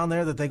problems down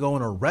there that they go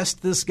and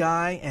arrest this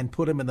guy and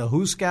put him in the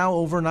hoosegow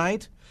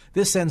overnight?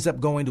 This ends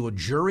up going to a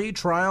jury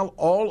trial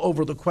all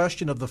over the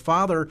question of the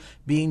father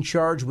being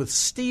charged with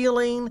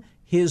stealing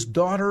his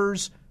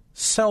daughter's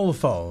cell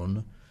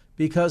phone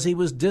because he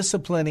was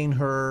disciplining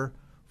her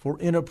for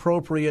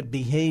inappropriate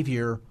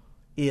behavior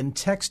in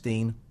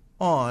texting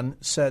on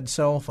said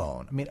cell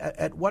phone. I mean,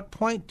 at what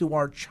point do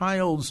our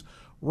child's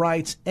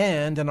rights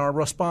end and our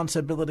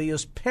responsibility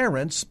as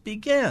parents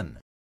begin?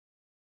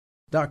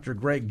 Dr.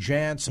 Greg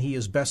Jantz, he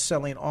is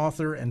best-selling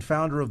author and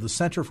founder of the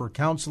Center for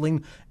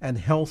Counseling and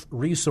Health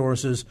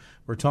Resources.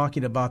 We're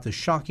talking about the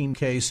shocking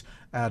case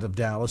out of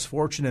Dallas.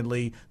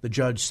 Fortunately, the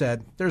judge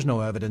said, there's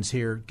no evidence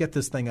here. Get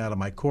this thing out of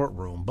my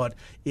courtroom. But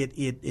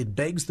it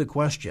begs the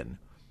question,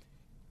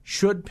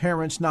 should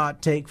parents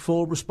not take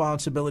full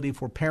responsibility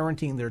for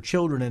parenting their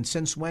children? And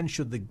since when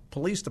should the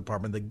police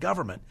department, the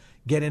government,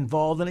 get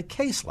involved in a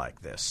case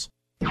like this?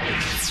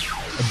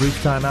 A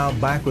brief time out,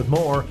 back with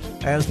more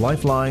as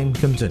Lifeline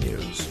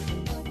continues.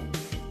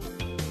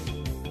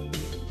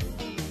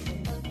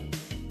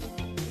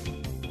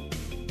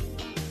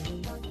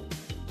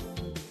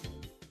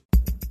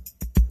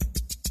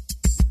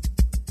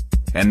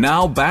 And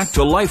now back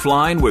to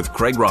Lifeline with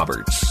Craig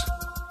Roberts.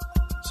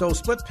 So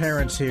split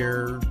parents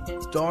here.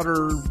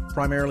 Daughter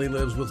primarily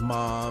lives with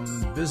mom,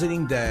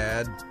 visiting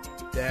dad.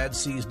 Dad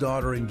sees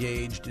daughter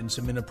engaged in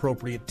some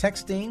inappropriate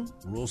texting.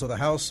 Rules of the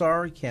house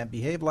are, you can't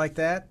behave like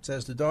that.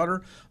 Says the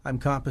daughter, I'm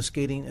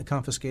confiscating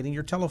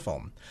your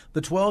telephone.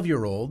 The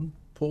 12-year-old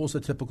pulls the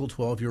typical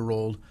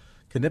 12-year-old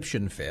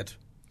conniption fit,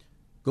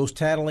 goes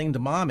tattling to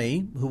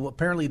mommy, who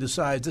apparently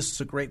decides this is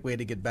a great way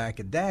to get back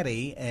at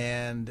daddy,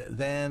 and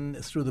then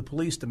through the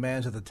police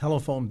demands that the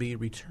telephone be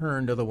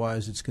returned,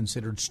 otherwise it's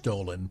considered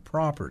stolen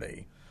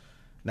property.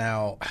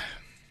 Now,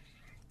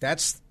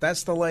 that's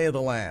the lay of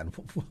the land.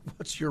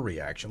 What's your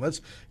reaction?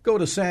 Let's go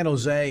to San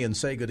Jose and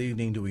say good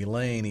evening to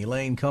Elaine.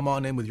 Elaine, come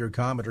on in with your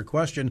comment or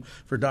question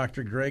for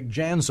Dr. Greg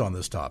Jantz on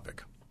this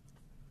topic.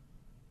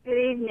 Good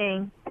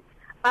evening.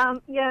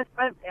 Yes,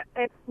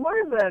 it's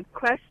more of a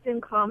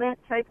question-comment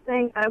type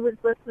thing. I was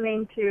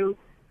listening to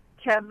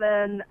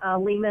Kevin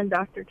Lehman,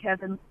 Dr.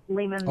 Kevin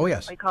Lehman,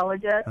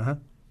 psychologist,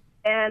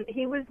 and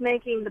he was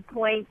making the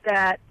point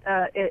that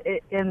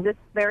in this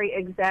very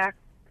exact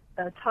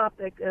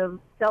topic of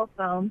cell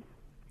phones,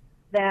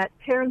 that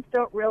parents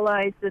don't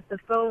realize that the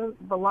phone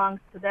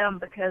belongs to them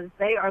because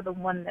they are the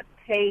one that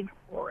paid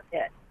for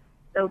it.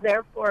 So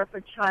therefore, if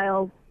a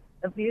child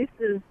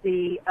abuses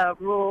the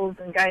rules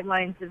and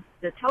guidelines of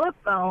the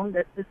telephone,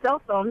 the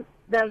cell phone,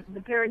 then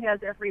the parent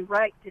has every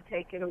right to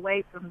take it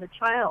away from the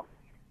child.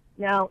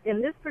 Now,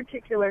 in this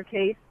particular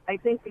case, I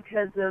think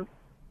because of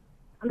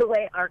the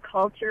way our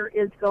culture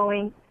is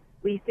going,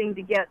 we seem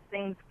to get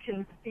things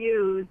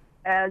confused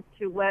as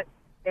to what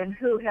and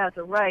who has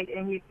a right.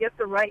 And you get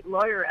the right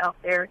lawyer out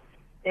there,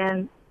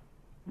 and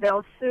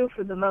they'll sue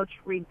for the most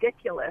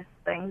ridiculous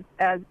things,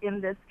 as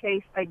in this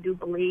case, I do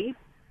believe.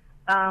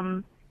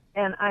 And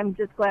I'm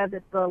just glad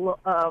that the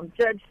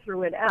judge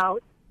threw it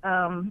out.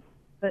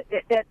 But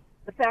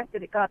the fact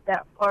that it got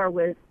that far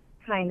was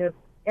kind of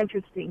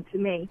interesting to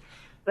me.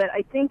 But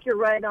I think you're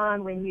right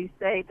on when you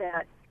say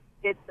that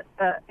it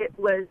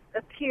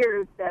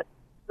appears that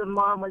the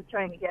mom was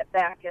trying to get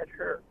back at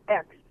her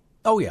ex.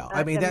 Oh, yeah.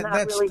 I mean,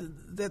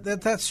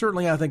 that's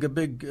certainly, I think, a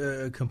big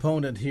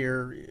component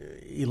here,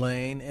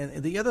 Elaine.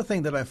 And the other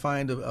thing that I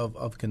find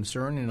of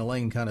concern, and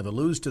Elaine kind of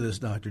alludes to this,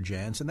 Dr.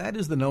 Jantz, and that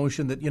is the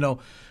notion that,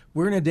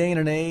 we're in a day and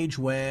an age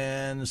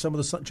when some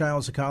of the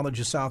child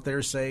psychologists out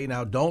there say,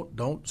 now,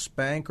 don't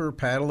spank or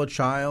paddle a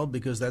child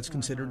because that's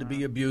considered to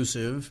be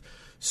abusive.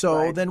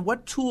 So then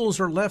what tools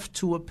are left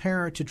to a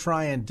parent to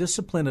try and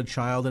discipline a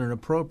child in an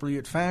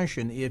appropriate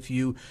fashion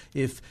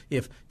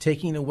if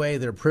taking away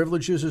their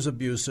privileges is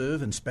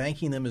abusive and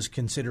spanking them is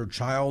considered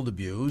child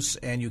abuse,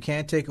 and you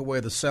can't take away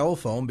the cell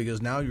phone because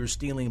now you're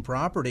stealing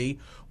property?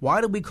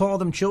 Why do we call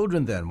them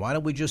children then? Why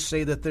don't we just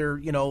say that they're,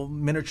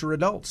 miniature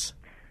adults?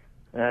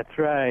 That's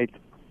right.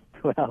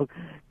 Well,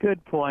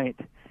 good point.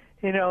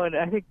 And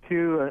I think,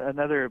 too,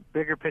 another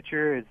bigger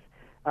picture is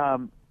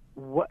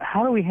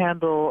how do we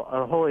handle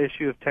a whole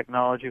issue of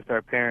technology with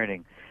our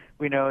parenting?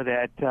 We know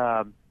that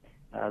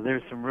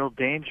there's some real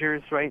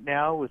dangers right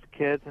now with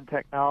kids and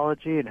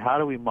technology, and how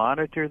do we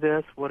monitor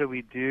this? What do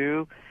we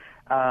do?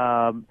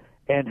 And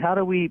how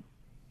do we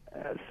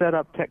set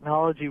up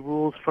technology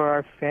rules for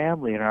our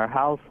family and our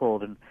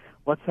household, and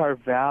what's our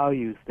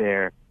values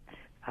there?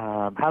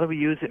 How do we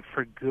use it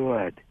for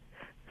good?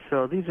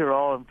 So these are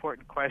all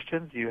important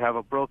questions. You have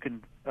a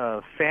broken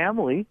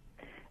family.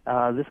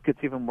 This gets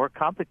even more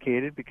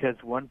complicated because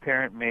one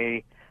parent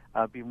may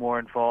be more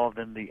involved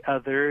than the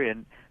other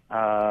in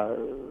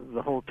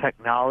the whole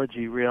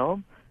technology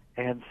realm.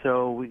 And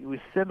so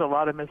we send a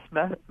lot of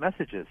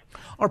messages.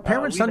 Are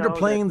parents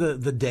underplaying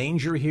the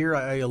danger here?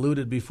 I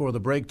alluded before the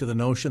break to the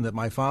notion that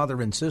my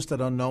father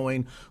insisted on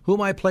knowing who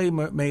my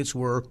playmates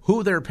were,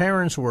 who their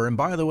parents were, and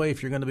by the way,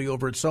 if you're going to be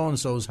over at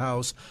so-and-so's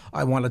house,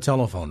 I want a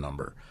telephone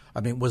number. I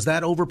mean, was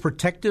that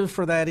overprotective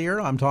for that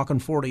era? I'm talking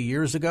 40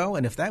 years ago.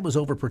 And if that was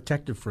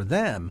overprotective for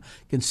them,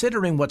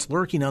 considering what's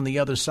lurking on the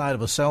other side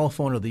of a cell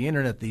phone or the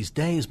Internet these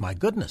days, my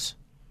goodness.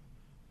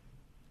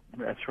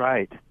 That's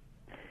right.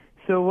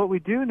 So what we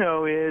do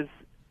know is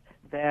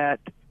that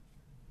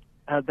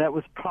that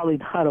was probably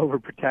not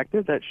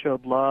overprotective. That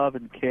showed love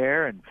and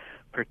care and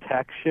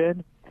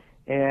protection.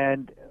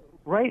 And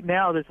right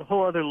now there's a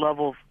whole other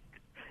level,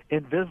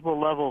 invisible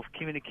level of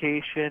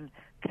communication,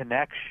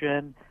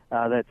 connection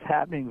that's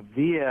happening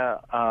via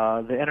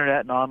the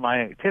Internet and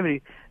online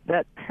activity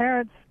that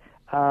parents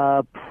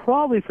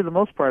probably, for the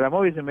most part, I'm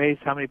always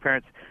amazed how many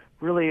parents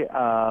really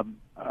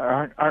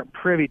aren't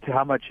privy to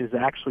how much is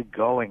actually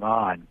going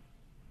on.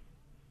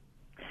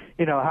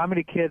 You know, how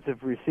many kids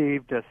have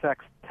received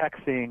sex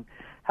texting?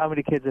 How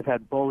many kids have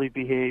had bully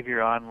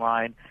behavior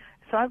online?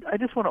 So I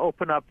just want to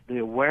open up the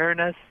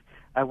awareness.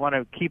 I want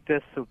to keep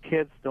this so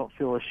kids don't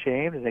feel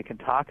ashamed and they can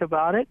talk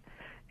about it.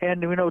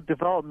 And, you know,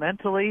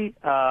 developmentally,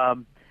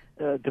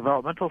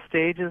 developmental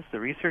stages, the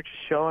research is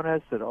showing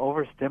us that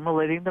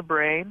overstimulating the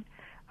brain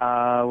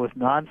with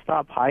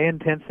nonstop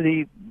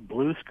high-intensity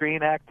blue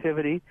screen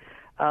activity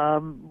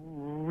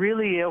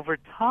really over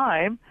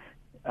time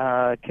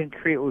can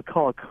create what we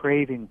call a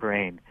craving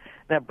brain.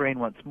 That brain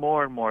wants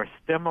more and more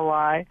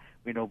stimuli.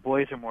 We know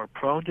boys are more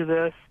prone to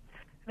this.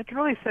 And it can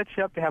really set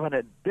you up to have an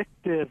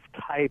addictive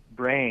type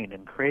brain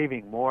and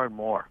craving more and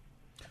more.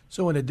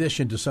 So in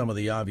addition to some of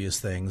the obvious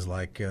things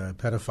like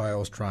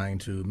pedophiles trying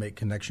to make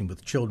connection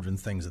with children,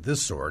 things of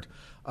this sort,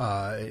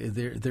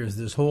 there's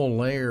this whole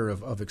layer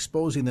of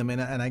exposing them.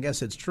 And I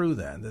guess it's true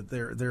then that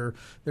there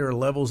are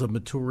levels of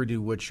maturity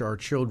which our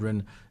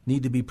children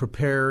need to be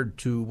prepared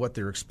to what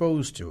they're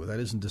exposed to.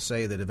 That isn't to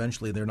say that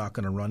eventually they're not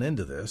going to run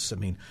into this. I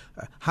mean,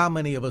 how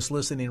many of us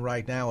listening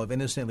right now have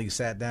innocently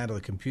sat down to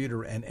the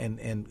computer and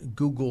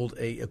Googled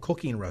a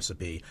cooking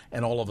recipe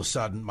and all of a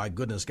sudden, my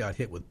goodness, got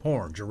hit with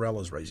porn?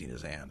 Jarrell is raising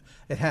his hand.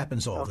 It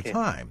happens all the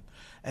time.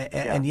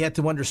 And yet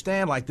to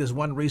understand, like this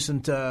one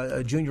recent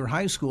junior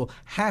high school,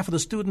 half of the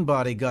student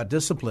body got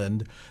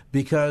disciplined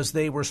because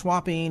they were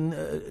swapping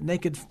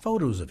naked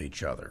photos of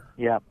each other.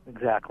 Yeah,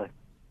 exactly.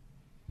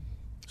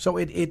 So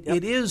it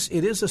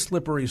is a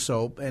slippery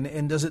slope.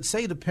 And does it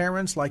say to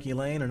parents like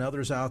Elaine and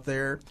others out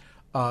there,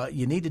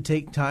 you need to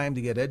take time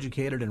to get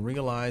educated and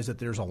realize that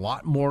there's a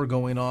lot more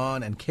going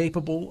on and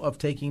capable of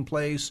taking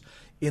place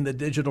in the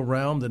digital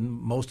realm than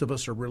most of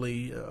us are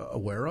really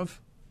aware of?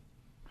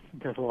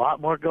 There's a lot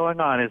more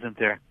going on, isn't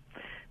there,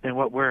 than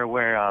what we're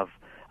aware of.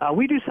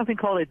 We do something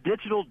called a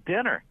digital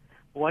dinner.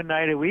 One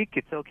night a week,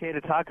 it's okay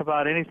to talk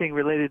about anything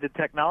related to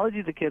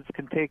technology. The kids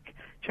can take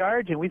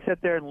charge, and we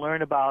sit there and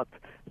learn about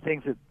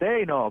things that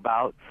they know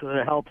about, so that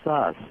it helps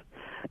us.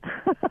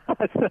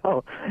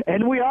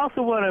 And we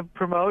also want to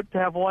promote to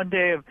have one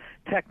day of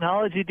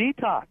technology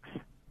detox,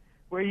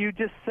 where you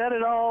just set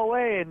it all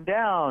away and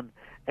down,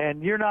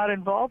 and you're not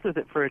involved with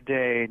it for a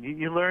day, and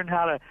you learn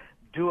how to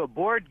do a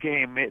board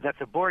game. That's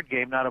a board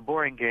game, not a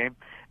boring game.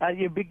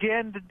 You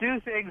begin to do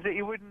things that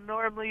you wouldn't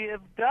normally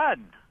have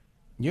done.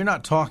 You're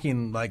not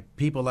talking like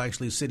people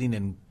actually sitting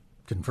and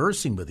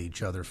conversing with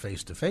each other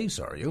face to face,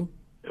 are you?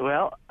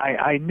 Well,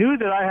 I knew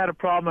that I had a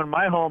problem in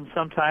my home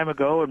some time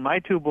ago, and my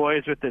two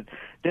boys were at the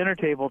dinner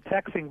table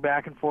texting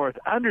back and forth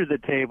under the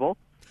table.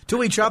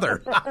 To each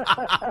other.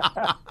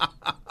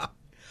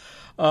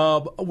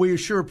 We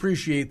sure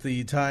appreciate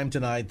the time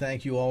tonight.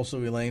 Thank you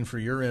also, Elaine, for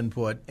your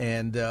input.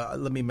 And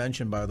let me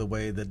mention, by the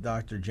way, that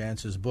Dr.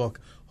 Jantz's book,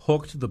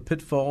 Hooked: The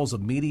Pitfalls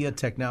of Media,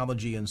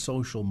 Technology, and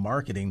Social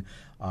Marketing,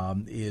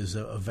 is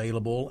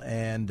available.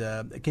 And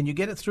can you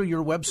get it through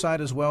your website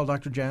as well,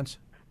 Dr. Jantz?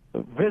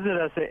 Visit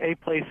us at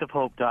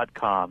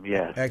aplaceofhope.com,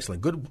 yes.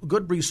 Excellent.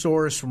 Good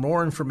resource for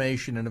more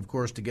information and, of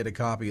course, to get a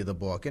copy of the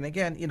book. And,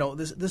 again, you know,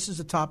 this is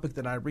a topic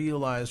that I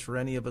realize for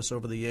any of us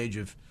over the age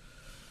of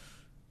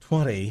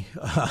 20,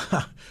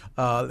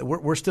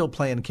 we're still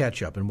playing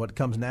catch-up. And what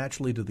comes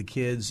naturally to the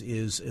kids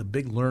is a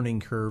big learning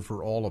curve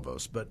for all of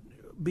us. But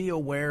be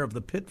aware of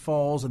the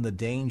pitfalls and the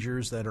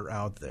dangers that are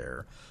out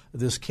there.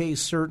 This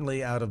case,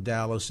 certainly out of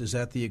Dallas, is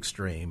at the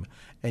extreme,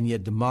 and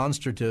yet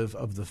demonstrative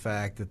of the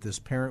fact that this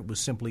parent was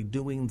simply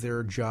doing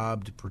their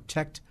job to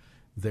protect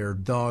their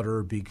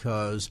daughter,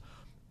 because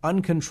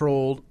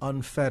uncontrolled,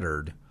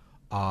 unfettered,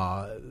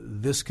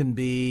 this can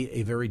be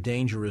a very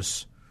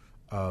dangerous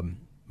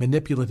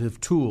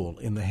manipulative tool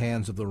in the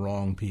hands of the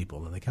wrong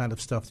people. And the kind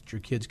of stuff that your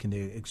kids can be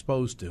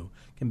exposed to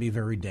can be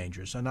very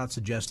dangerous. I'm not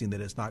suggesting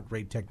that it's not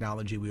great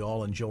technology. We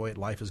all enjoy it.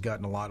 Life has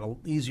gotten a lot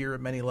easier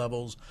at many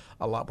levels,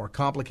 a lot more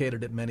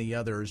complicated at many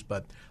others,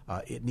 but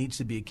it needs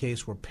to be a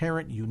case where,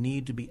 parent, you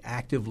need to be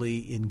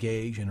actively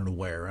engaged and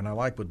aware. And I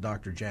like what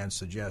Dr. Jantz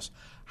suggests.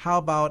 How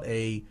about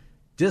a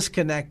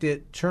disconnect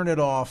it, turn it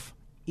off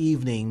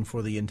evening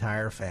for the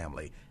entire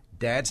family?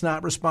 Dad's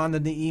not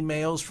responding to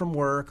emails from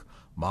work.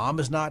 Mom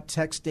is not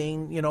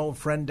texting, a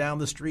friend down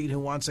the street who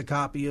wants a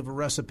copy of a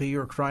recipe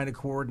or trying to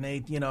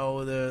coordinate,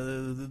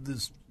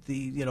 who's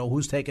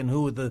taking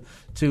who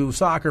to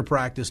soccer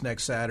practice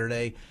next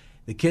Saturday.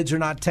 The kids are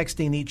not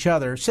texting each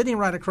other, sitting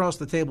right across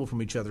the table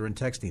from each other and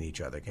texting each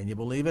other. Can you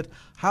believe it?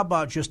 How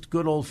about just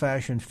good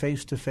old-fashioned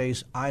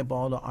face-to-face,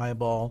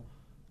 eyeball-to-eyeball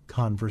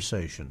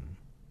conversation?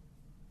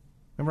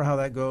 Remember how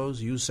that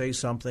goes? You say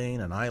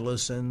something and I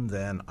listen,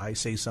 then I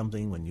say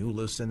something when you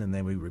listen, and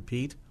then we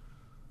repeat.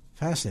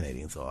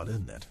 Fascinating thought,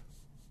 isn't it?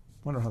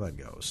 Wonder how that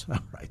goes. All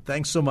right.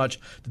 Thanks so much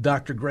to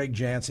Dr. Greg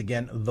Jantz.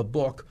 Again, the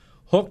book,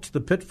 Hooked,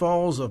 The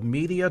Pitfalls of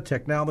Media,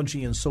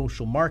 Technology, and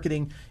Social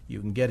Marketing. You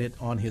can get it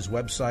on his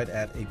website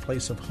at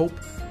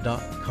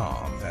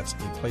aplaceofhope.com. That's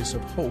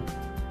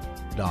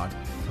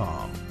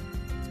aplaceofhope.com.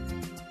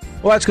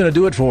 Well, that's going to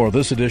do it for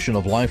this edition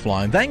of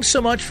Lifeline. Thanks so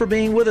much for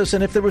being with us.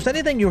 And if there was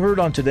anything you heard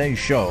on today's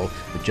show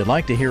that you'd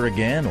like to hear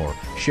again or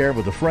share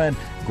with a friend,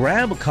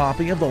 grab a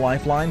copy of the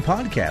Lifeline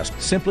podcast.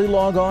 Simply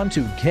log on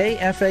to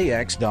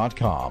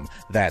KFAX.com.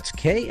 That's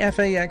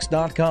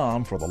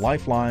KFAX.com for the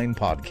Lifeline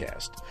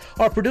podcast.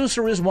 Our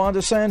producer is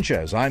Wanda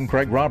Sanchez. I'm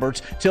Craig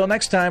Roberts. Till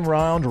next time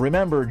round,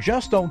 remember,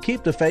 just don't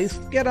keep the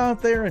faith. Get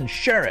out there and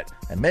share it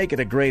and make it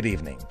a great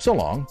evening. So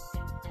long.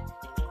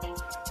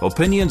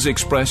 Opinions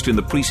expressed in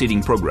the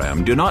preceding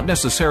program do not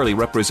necessarily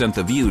represent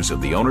the views of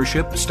the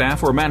ownership,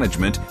 staff, or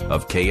management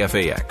of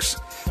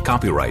KFAX.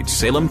 Copyright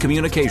Salem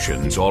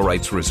Communications, all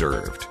rights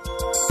reserved.